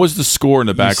it, what was the score in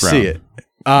the background? You see it.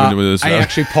 I I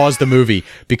actually paused the movie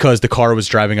because the car was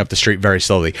driving up the street very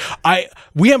slowly.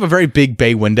 We have a very big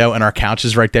bay window and our couch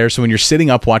is right there. So when you're sitting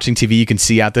up watching TV, you can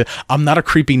see out I'm not a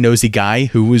creepy nosy guy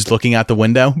who was looking out the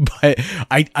window, but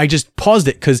I just paused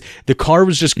it because the car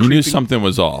was just You knew something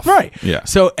was off. Right. Yeah.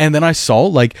 So, and then I saw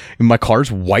like my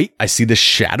car's white. I see this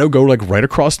shadow go like right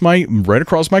across my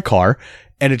car,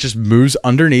 and it just moves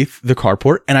underneath the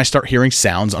carport, and I start hearing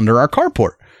sounds under our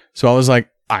carport. So I was like,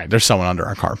 all right, there's someone under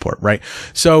our carport, right?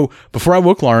 So before I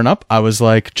woke Lauren up, I was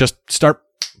like, just start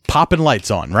popping lights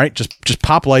on, right? Just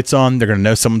pop lights on. They're going to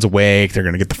know someone's awake. They're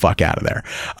going to get the fuck out of there.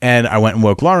 And I went and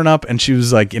woke Lauren up, and she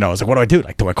was like, I was like, what do I do?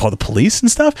 Like, do I call the police and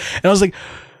stuff? And I was like,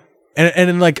 and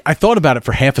then like, I thought about it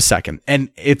for half a second, and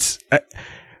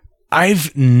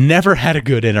I've never had a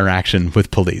good interaction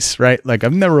with police, right? Like,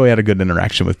 I've never really had a good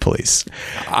interaction with police.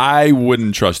 I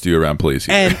wouldn't trust you around police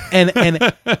either.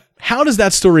 And how does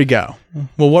that story go?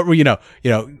 Well, what were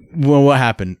well, what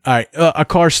happened? All right, a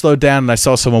car slowed down and I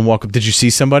saw someone walk up. Did you see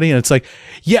somebody? And it's like,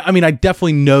 yeah, I mean, I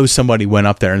definitely know somebody went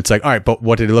up there. And it's like, all right, but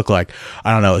what did it look like?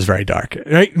 I don't know. It was very dark,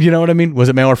 right? You know what I mean? Was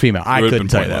it male or female? I couldn't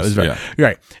tell you that. It was very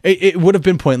right. It would have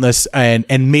been pointless, and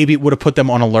maybe it would have put them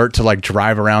on alert to like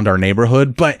drive around our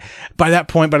neighborhood. But by that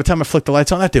point, by the time I flicked the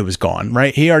lights on, that dude was gone,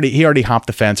 right? He already hopped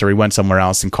the fence, or he went somewhere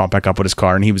else and caught back up with his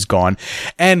car, and he was gone.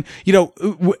 And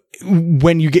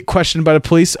when you get questioned by the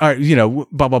police,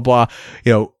 blah blah blah,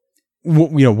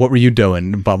 what were you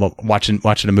doing? Blah, blah, watching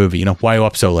a movie. Why are you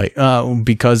up so late?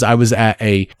 Because I was at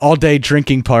a all day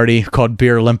drinking party called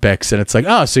Beer Olympics, and it's like,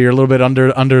 oh, so you're a little bit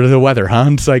under the weather, huh?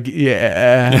 And it's like,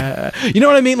 yeah, you know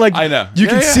what I mean? Like, I know you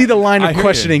can see the line of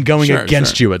questioning going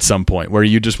against you at some point, where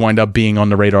you just wind up being on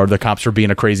the radar of the cops for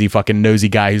being a crazy fucking nosy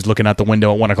guy who's looking out the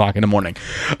window at 1 o'clock in the morning.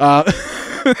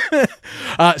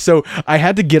 So I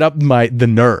had to get up the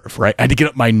nerve, right? I had to get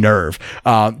up my nerve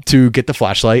to get the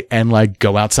flashlight and like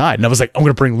go outside. And I was like, I'm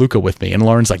going to bring Luca with me. And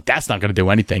Lauren's like, that's not going to do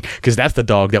anything, because that's the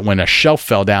dog that when a shelf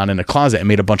fell down in a closet and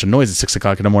made a bunch of noise at 6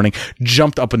 o'clock in the morning,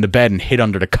 jumped up in the bed and hid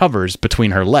under the covers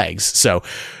between her legs. So,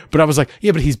 but I was like,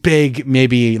 yeah, but he's big.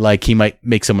 Maybe like he might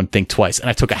make someone think twice. And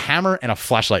I took a hammer and a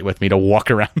flashlight with me to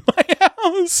walk around my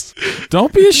house.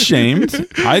 Don't be ashamed.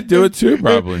 I'd do it too,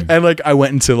 probably. And like, I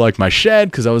went into like my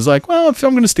shed, because I was like, well, if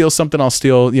I'm going to steal something, I'll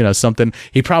steal, something.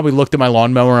 He probably looked at my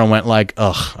lawnmower and went like,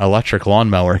 ugh, electric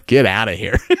lawnmower, get out of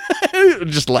here.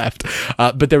 Just left.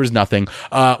 But there was nothing.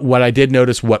 What I did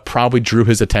notice, what probably drew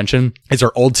his attention, is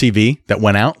our old TV that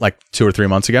went out like 2 or 3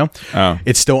 months ago. Oh.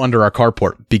 It's still under our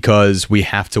carport, because we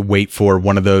have to wait for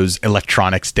one of those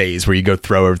electronics days where you go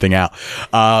throw everything out.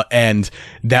 And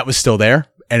that was still there,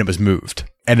 and it was moved,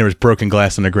 and there was broken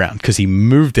glass on the ground because he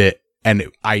moved it.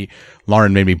 And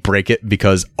Lauren made me break it,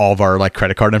 because all of our like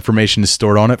credit card information is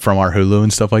stored on it from our Hulu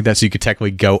and stuff like that. So you could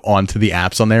technically go onto the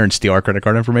apps on there and steal our credit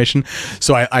card information.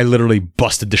 So I literally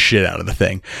busted the shit out of the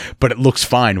thing, but it looks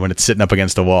fine when it's sitting up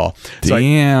against the wall. So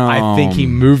I think he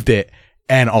moved it,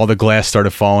 and all the glass started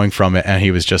falling from it, and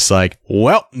he was just like,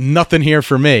 well, nothing here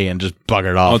for me, and just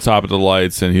buggered off. On top of the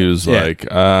lights, and he was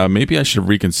like, maybe I should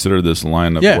reconsider this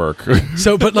line of work.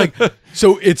 So, but like,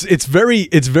 so it's very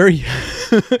it's very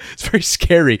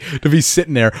scary to be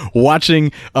sitting there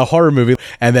watching a horror movie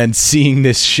and then seeing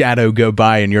this shadow go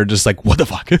by, and you're just like, what the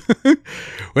fuck?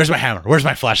 Where's my hammer? Where's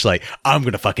my flashlight? I'm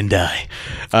gonna fucking die.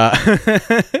 But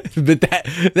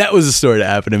that was a story that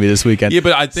happened to me this weekend. Yeah,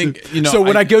 but I think So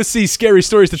when I go see scary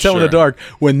stories to tell in the dark,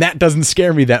 when that doesn't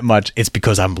scare me that much, it's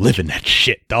because I'm living that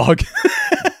shit, dog.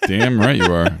 Damn right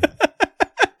you are.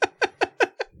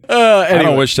 Anyway. I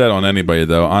don't wish that on anybody,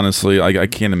 though. Honestly, I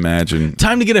can't imagine.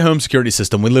 Time to get a home security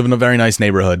system. We live in a very nice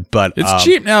neighborhood, but it's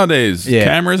cheap nowadays. Yeah.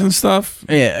 Cameras and stuff.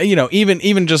 Yeah,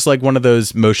 even just like one of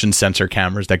those motion sensor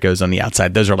cameras that goes on the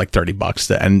outside. Those are like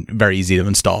 $30 and very easy to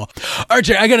install. All right,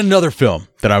 Jay, I got another film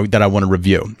that I want to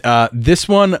review. This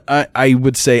one, I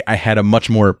would say I had a much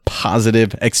more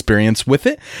positive experience with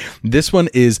it. This one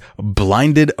is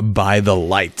Blinded by the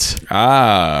Light.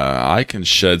 I can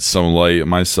shed some light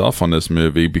myself on this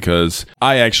movie, because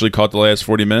I actually caught the last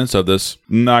 40 minutes of this.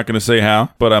 Not going to say how,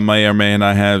 but I may or may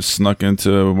not have snuck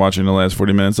into watching the last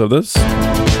 40 minutes of this.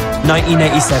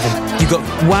 1987. You got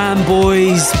Wham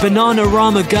Boys,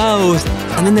 Bananarama Girls,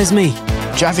 and then there's me.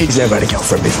 Jaffy's never had a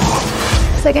girlfriend before.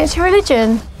 Is that against your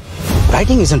religion?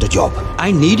 Writing isn't a job.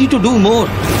 I need you to do more.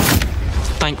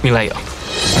 Thank me later.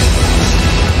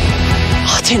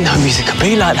 I didn't know music could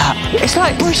be like that. It's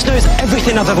like Bruce knows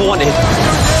everything I've ever wanted.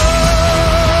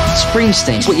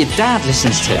 Springsteen's what your dad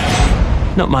listens to.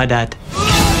 Not my dad.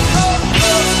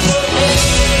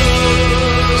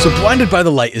 So Blinded by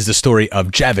the Light is the story of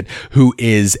Javid, who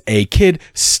is a kid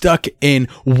stuck in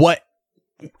what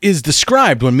is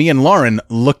described when me and Lauren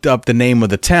looked up the name of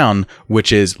the town,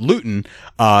 which is Luton,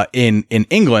 in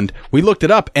England. We looked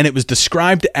it up, and it was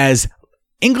described as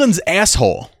England's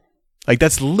asshole. Like,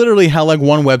 that's literally how, like,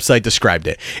 one website described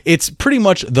it. It's pretty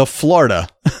much the Florida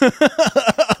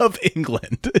of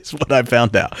England, is what I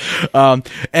found out. And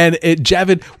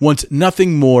Javid wants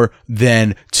nothing more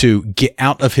than to get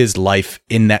out of his life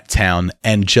in that town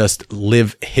and just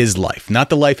live his life.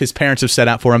 Not the life his parents have set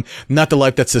out for him, not the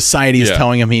life that society is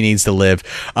telling him he needs to live.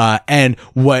 And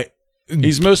what...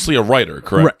 He's mostly a writer,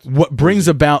 correct? Right. What brings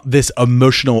about this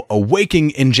emotional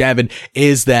awakening in Javid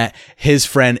is that his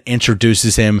friend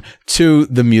introduces him to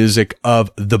the music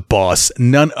of the boss,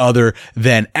 none other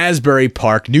than Asbury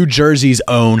Park, New Jersey's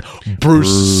own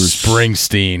Bruce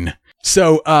Springsteen.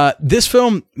 So this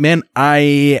film, man,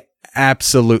 I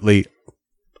absolutely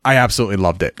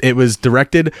loved it. It was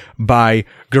directed by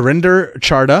Gurinder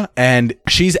Chadha, and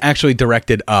she's actually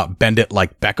directed Bend It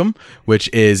Like Beckham,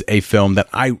 which is a film that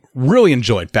I really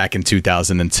enjoyed back in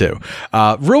 2002.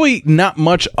 Really not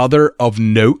much other of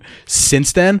note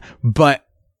since then, but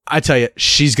I tell you,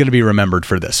 she's going to be remembered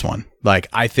for this one. Like,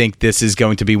 I think this is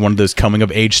going to be one of those coming of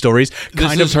age stories.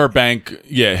 This is her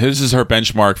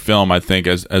benchmark film, I think,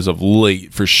 as of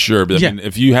late, for sure. But I mean,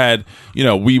 if you had,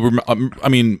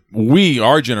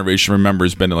 our generation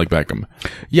remembers Bend It Like Beckham.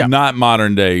 Yeah. Not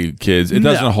modern day kids. It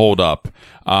doesn't hold up.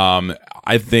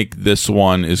 I think this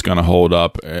one is going to hold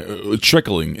up,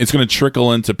 trickling. It's going to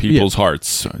trickle into people's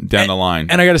hearts down the line.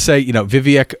 And I got to say,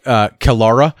 Vivek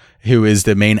Kalra, who is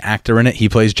the main actor in it, he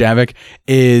plays Javik,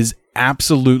 is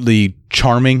absolutely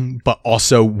charming, but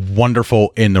also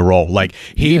wonderful in the role. Like,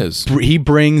 he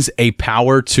brings a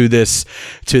power to this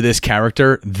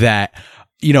character that,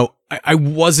 I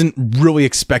wasn't really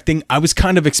expecting. I was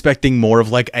kind of expecting more of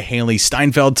like a Haley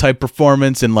Steinfeld type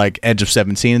performance and like Edge of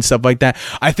 17 and stuff like that.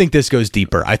 I think this goes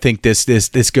deeper. I think this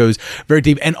goes very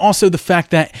deep. And also the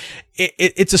fact that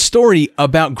it's a story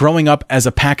about growing up as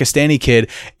a Pakistani kid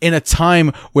in a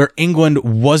time where England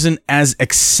wasn't as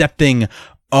accepting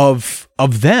of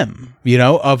them,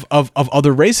 of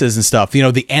other races and stuff. The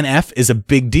NF is a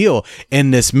big deal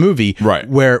in this movie, right?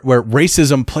 Where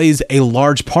racism plays a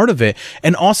large part of it,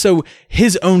 and also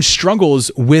his own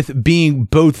struggles with being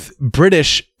both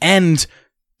British and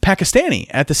Pakistani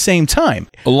at the same time,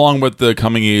 along with the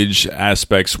coming age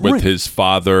aspects with his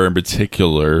father in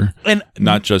particular, and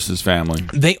not just his family.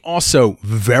 They also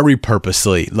very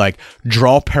purposely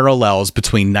draw parallels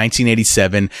between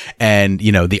 1987 and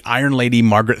the Iron Lady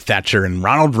Margaret Thatcher and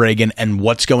Ronald Reagan and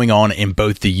what's going on in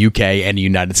both the UK and the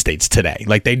United States today.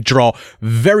 Like, they draw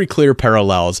very clear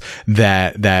parallels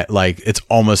that it's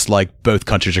almost like both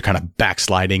countries are kind of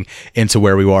backsliding into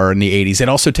where we were in the 80s. It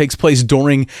also takes place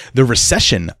during the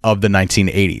recession of the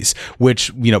 1980s, which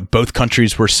both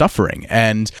countries were suffering,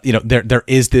 and there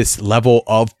is this level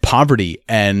of poverty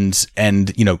and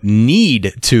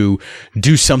need to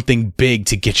do something big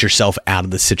to get yourself out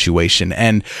of the situation,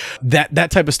 and that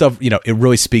type of stuff it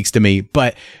really speaks to me.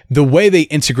 But the way they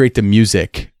integrate the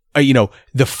music,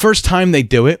 the first time they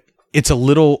do it, it's a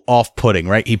little off-putting,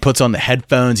 right? He puts on the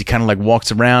headphones, he kind of walks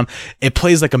around. It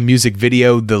plays like a music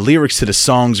video. The lyrics to the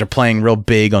songs are playing real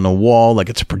big on the wall, like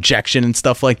it's a projection and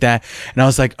stuff like that. And I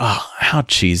was like, oh, how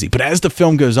cheesy. But as the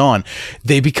film goes on,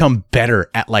 they become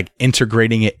better at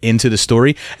integrating it into the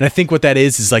story. And I think what that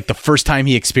is the first time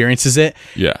he experiences it,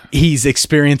 he's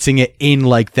experiencing it in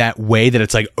that way that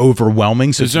it's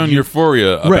overwhelming. So his own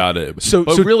euphoria about it. So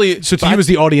to you as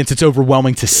the audience, it's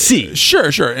overwhelming to see.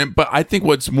 Sure. But I think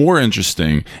what's more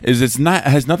interesting is it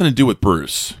has nothing to do with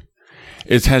Bruce.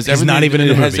 It has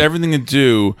everything to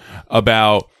do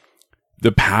about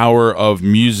the power of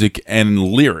music and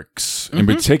lyrics in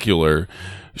particular,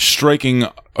 striking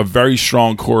a very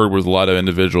strong chord with a lot of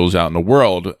individuals out in the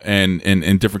world and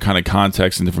in different kind of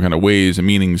contexts and different kind of ways and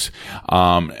meanings,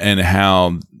 and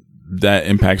how that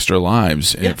impacts their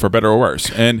lives for better or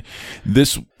worse. And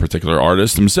this particular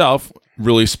artist himself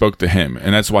really spoke to him,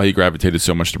 and that's why he gravitated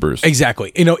so much to Bruce.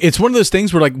 Exactly. It's one of those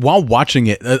things where while watching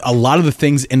it, a lot of the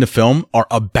things in the film are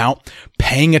about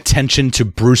paying attention to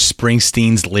Bruce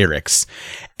Springsteen's lyrics.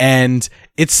 And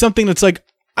it's something that's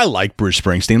I like Bruce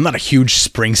Springsteen. I'm not a huge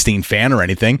Springsteen fan or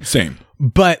anything. Same.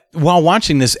 But while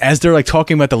watching this, as they're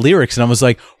talking about the lyrics, and I was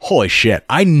like, holy shit,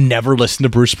 I never listened to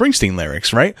Bruce Springsteen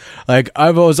lyrics, right?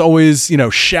 I was always,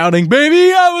 shouting,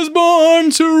 baby, I was born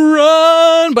to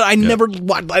run. But I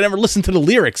never listened to the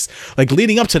lyrics,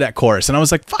 leading up to that chorus. And I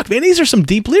was like, fuck, man, these are some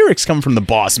deep lyrics coming from the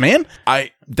boss, man.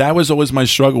 That was always my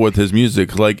struggle with his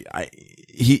music.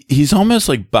 He's almost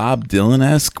like Bob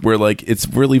Dylan-esque, where it's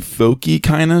really folky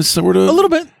kind of, sort of. A little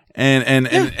bit.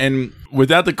 And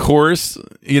without the chorus,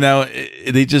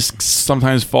 they just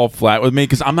sometimes fall flat with me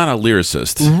because I'm not a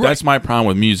lyricist. Right. That's my problem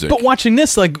with music. But watching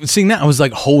this, like seeing that, I was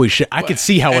like, holy shit! I could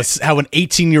see how an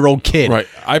 18-year-old kid, right?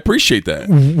 I appreciate that,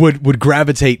 would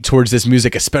gravitate towards this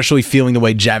music, especially feeling the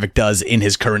way Javik does in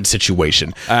his current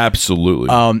situation. Absolutely.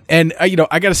 And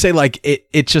I gotta say, like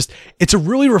it's a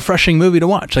really refreshing movie to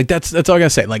watch. Like that's all I gotta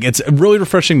say. Like it's a really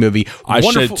refreshing movie. I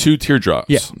shed 2 teardrops.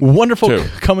 Yeah, wonderful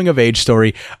coming of age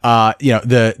story.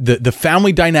 The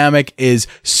family dynamic is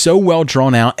so well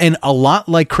drawn out, and a lot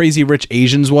like Crazy Rich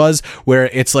Asians was, where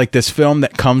it's like this film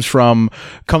that comes from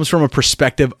a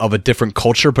perspective of a different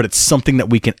culture, but it's something that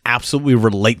we can absolutely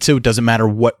relate to. It doesn't matter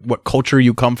what culture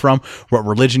you come from, what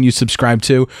religion you subscribe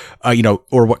to,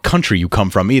 or what country you come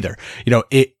from either.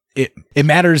 It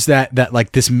matters that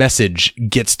like this message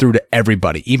gets through to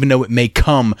everybody, even though it may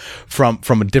come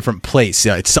from a different place.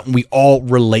 It's something we all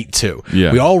relate to.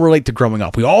 Yeah. We all relate to growing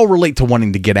up. We all relate to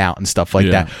wanting to get out and stuff like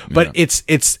that. But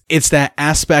it's that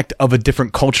aspect of a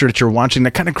different culture that you're watching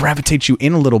that kind of gravitates you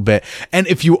in a little bit. And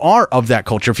if you are of that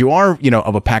culture, if you are,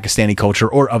 of a Pakistani culture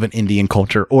or of an Indian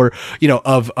culture or,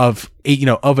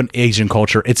 of an Asian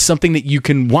culture, it's something that you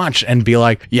can watch and be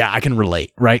like, yeah, I can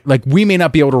relate, right? Like we may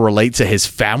not be able to relate to his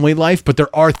family life, but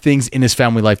there are things in his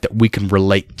family life that we can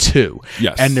relate to.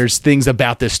 Yes. And there's things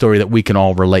about this story that we can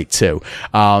all relate to.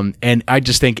 And I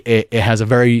just think it has a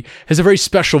very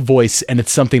special voice, and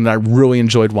it's something that I really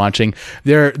enjoyed watching.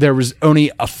 There was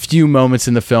only a few moments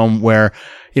in the film where,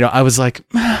 I was like,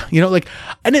 I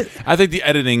think the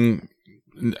editing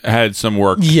had some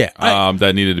work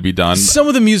that needed to be done. Some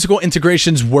of the musical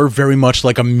integrations were very much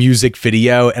like a music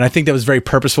video, and I think that was very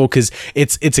purposeful because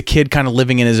it's a kid kind of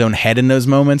living in his own head in those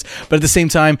moments, but at the same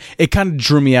time it kind of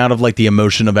drew me out of like the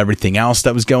emotion of everything else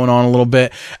that was going on a little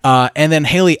bit. And then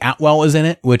Haley Atwell was in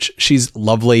it, which she's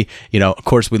lovely. Of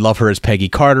course we love her as Peggy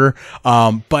Carter,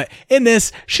 but in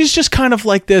this she's just kind of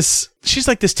like this, she's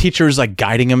like this teacher who's like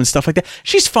guiding him and stuff like that.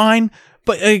 She's fine,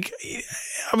 but like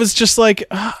I was just like,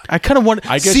 I kind of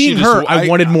wanted, seeing her, I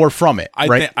wanted more from it.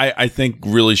 I think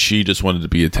really she just wanted to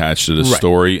be attached to the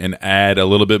story and add a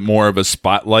little bit more of a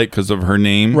spotlight because of her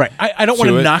name. Right. I don't want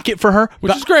to knock it for her,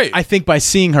 which is great. I think by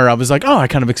seeing her, I was like, oh, I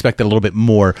kind of expected a little bit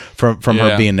more from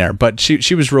her being there. But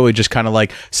she was really just kind of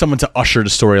like someone to usher the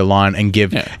story along and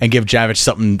give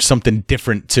Javik something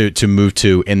different to move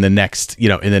to in the next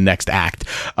act.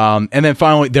 And then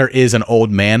finally, there is an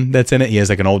old man that's in it. He has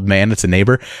like an old man that's a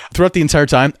neighbor. Throughout the entire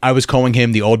time, I was calling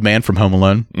him the old man from Home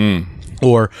Alone.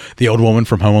 Or the old woman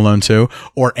from Home Alone 2,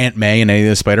 or Aunt May in any of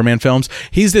the Spider-Man films.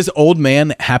 He's this old man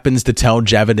that happens to tell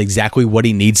Javik exactly what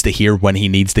he needs to hear when he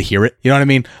needs to hear it. You know what I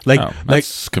mean?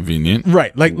 That's convenient.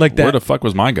 Right. Like that. Where the fuck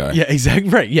was my guy? Yeah, exactly.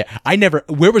 Right. Yeah.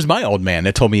 Where was my old man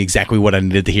that told me exactly what I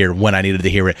needed to hear when I needed to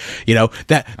hear it?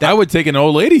 That I would take an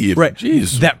old lady even. Right.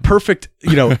 Jeez. That perfect,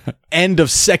 end of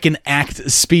second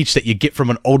act speech that you get from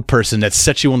an old person that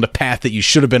sets you on the path that you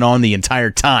should have been on the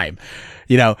entire time.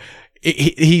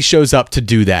 He shows up to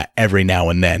do that every now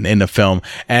and then in the film.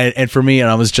 And for me,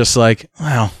 and I was just like,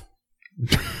 well,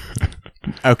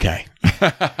 okay.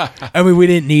 I mean, we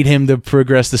didn't need him to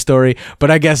progress the story, but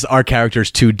I guess our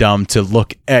character's too dumb to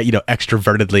look at,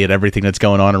 extrovertedly at everything that's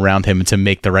going on around him and to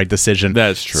make the right decision.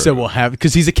 That's true. So we'll have,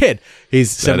 because he's a kid.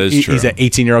 He's an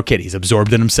 18-year-old kid. He's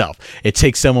absorbed in himself. It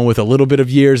takes someone with a little bit of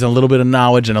years and a little bit of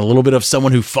knowledge and a little bit of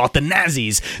someone who fought the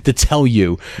Nazis to tell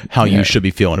you how you should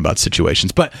be feeling about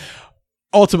situations. But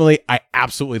ultimately, I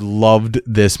absolutely loved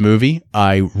this movie.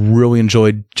 I really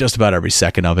enjoyed just about every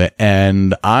second of it,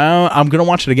 and I'm going to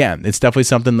watch it again. It's definitely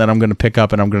something that I'm going to pick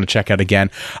up and I'm going to check out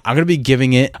again. I'm going to be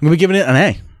giving it an A.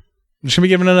 I'm just going to be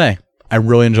giving it an A. I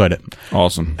really enjoyed it.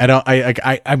 Awesome.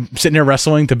 I'm sitting here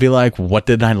wrestling to be like, what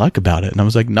did I like about it? And I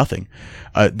was like, nothing.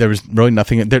 There was really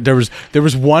nothing. There was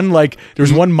one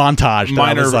montage.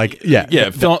 Minor, that I was like,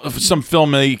 some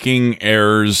filmmaking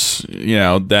errors,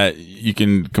 that you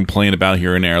can complain about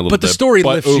here and there a little bit. But the story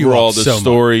lifts you up so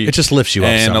much. It just lifts you up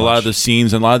so much. And a lot of the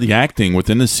scenes and a lot of the acting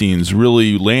within the scenes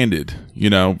really landed.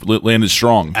 Landed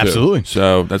strong. Absolutely. Too.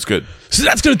 So that's good. So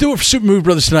that's going to do it for Super Movie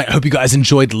Brothers tonight. I hope you guys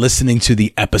enjoyed listening to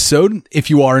the episode. If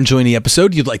you are enjoying the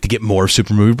episode, you'd like to get more of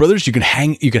Super Movie Brothers, you can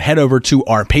head over to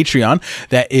our Patreon.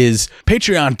 That is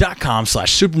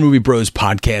patreon.com/Super Movie Bros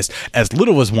podcast. As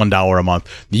little as $1 a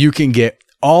month, you can get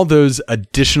all those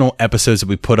additional episodes that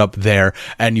we put up there,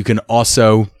 and you can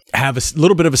also have a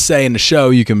little bit of a say in the show,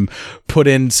 you can put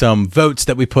in some votes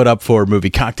that we put up for movie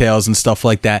cocktails and stuff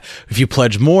like that. If you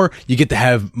pledge more, you get to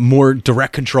have more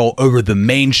direct control over the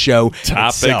main show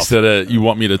Topics itself. that you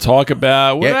want me to talk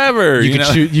about, whatever.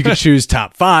 You can choose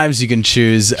top fives. You can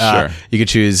choose. You can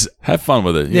choose. Have fun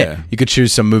with it. Yeah. You could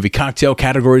choose some movie cocktail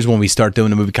categories when we start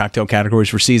doing the movie cocktail categories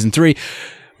for season 3.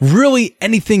 Really,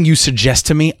 anything you suggest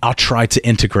to me, I'll try to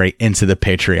integrate into the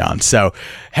Patreon. So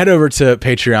head over to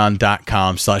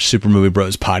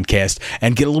patreon.com/supermoviebros podcast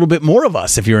and get a little bit more of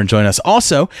us if you're enjoying us.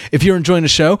 Also, if you're enjoying the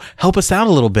show, help us out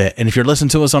a little bit. And if you're listening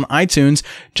to us on iTunes,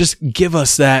 just give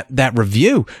us that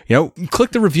review. Click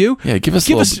the review. Yeah, give us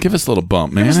a little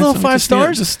bump, man. Give us a little 5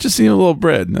 stars. Just need a little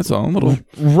bread. That's all. A little.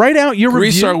 Write out your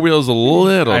grease review. Our wheels a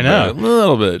little. I know. bit. A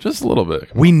little bit. Just a little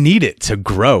bit. We need it to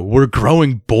grow. We're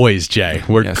growing boys, Jay.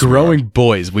 We're growing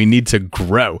boys. We need to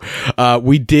grow.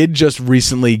 We did just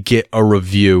recently get a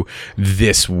review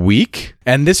this week,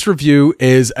 and this review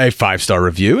is a 5-star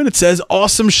review, and it says,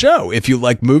 "Awesome show. If you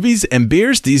like movies and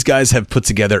beers, these guys have put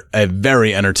together a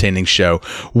very entertaining show.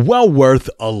 Well worth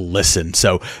a listen."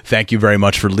 So thank you very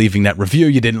much for leaving that review.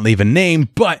 You didn't leave a name,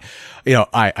 but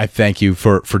I thank you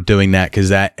for doing that, because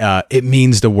that it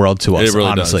means the world to us. It really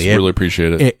honestly, does. Really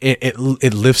appreciate it.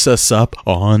 It lifts us up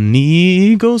on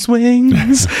eagle's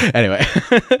wings. Anyway,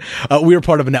 we are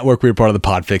part of a network. We are part of the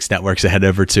Podfix Network. So head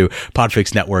over to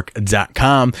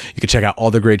podfixnetwork.com. You can check out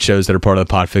all the great shows that are part of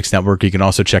the Podfix Network. You can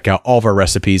also check out all of our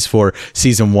recipes for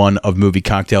season 1 of Movie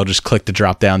Cocktail. Just click the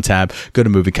drop down tab, go to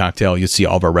Movie Cocktail. You'll see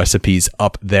all of our recipes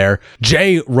up there.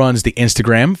 Jay runs the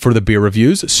Instagram for the beer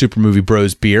reviews, Super Movie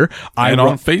Bros Beer.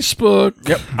 On Facebook.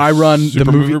 Yep. I run Super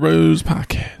the Movie Bros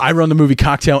podcast. I run the Movie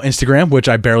Cocktail Instagram, which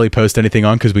I barely post anything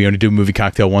on because we only do Movie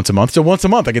Cocktail once a month. So once a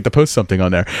month, I get to post something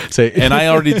on there. So, and I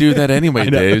already do that anyway,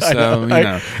 Dave. So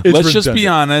let's just be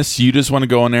honest. You just want to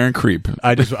go on there and creep.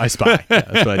 I spy.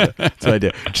 Yeah, that's what I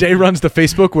do. Jay runs the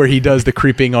Facebook, where he does the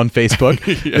creeping on Facebook.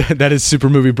 That is Super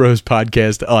Movie Bros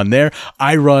podcast on there.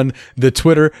 I run the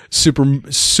Twitter,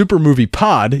 Super Movie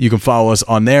Pod. You can follow us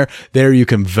on there. There you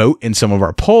can vote in some of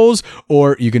our polls,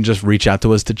 or you can just reach out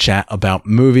to us to chat about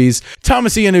movies.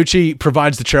 Thomas Iannucci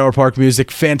provides the Trailer Park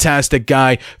music. Fantastic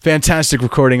guy, fantastic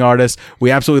recording artist.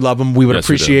 We absolutely love him. We would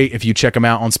appreciate if you check him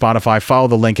out on Spotify. Follow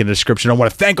the link in the description. I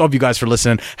want to thank all of you guys for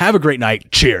listening. Have a great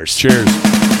night. Cheers.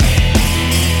 Cheers.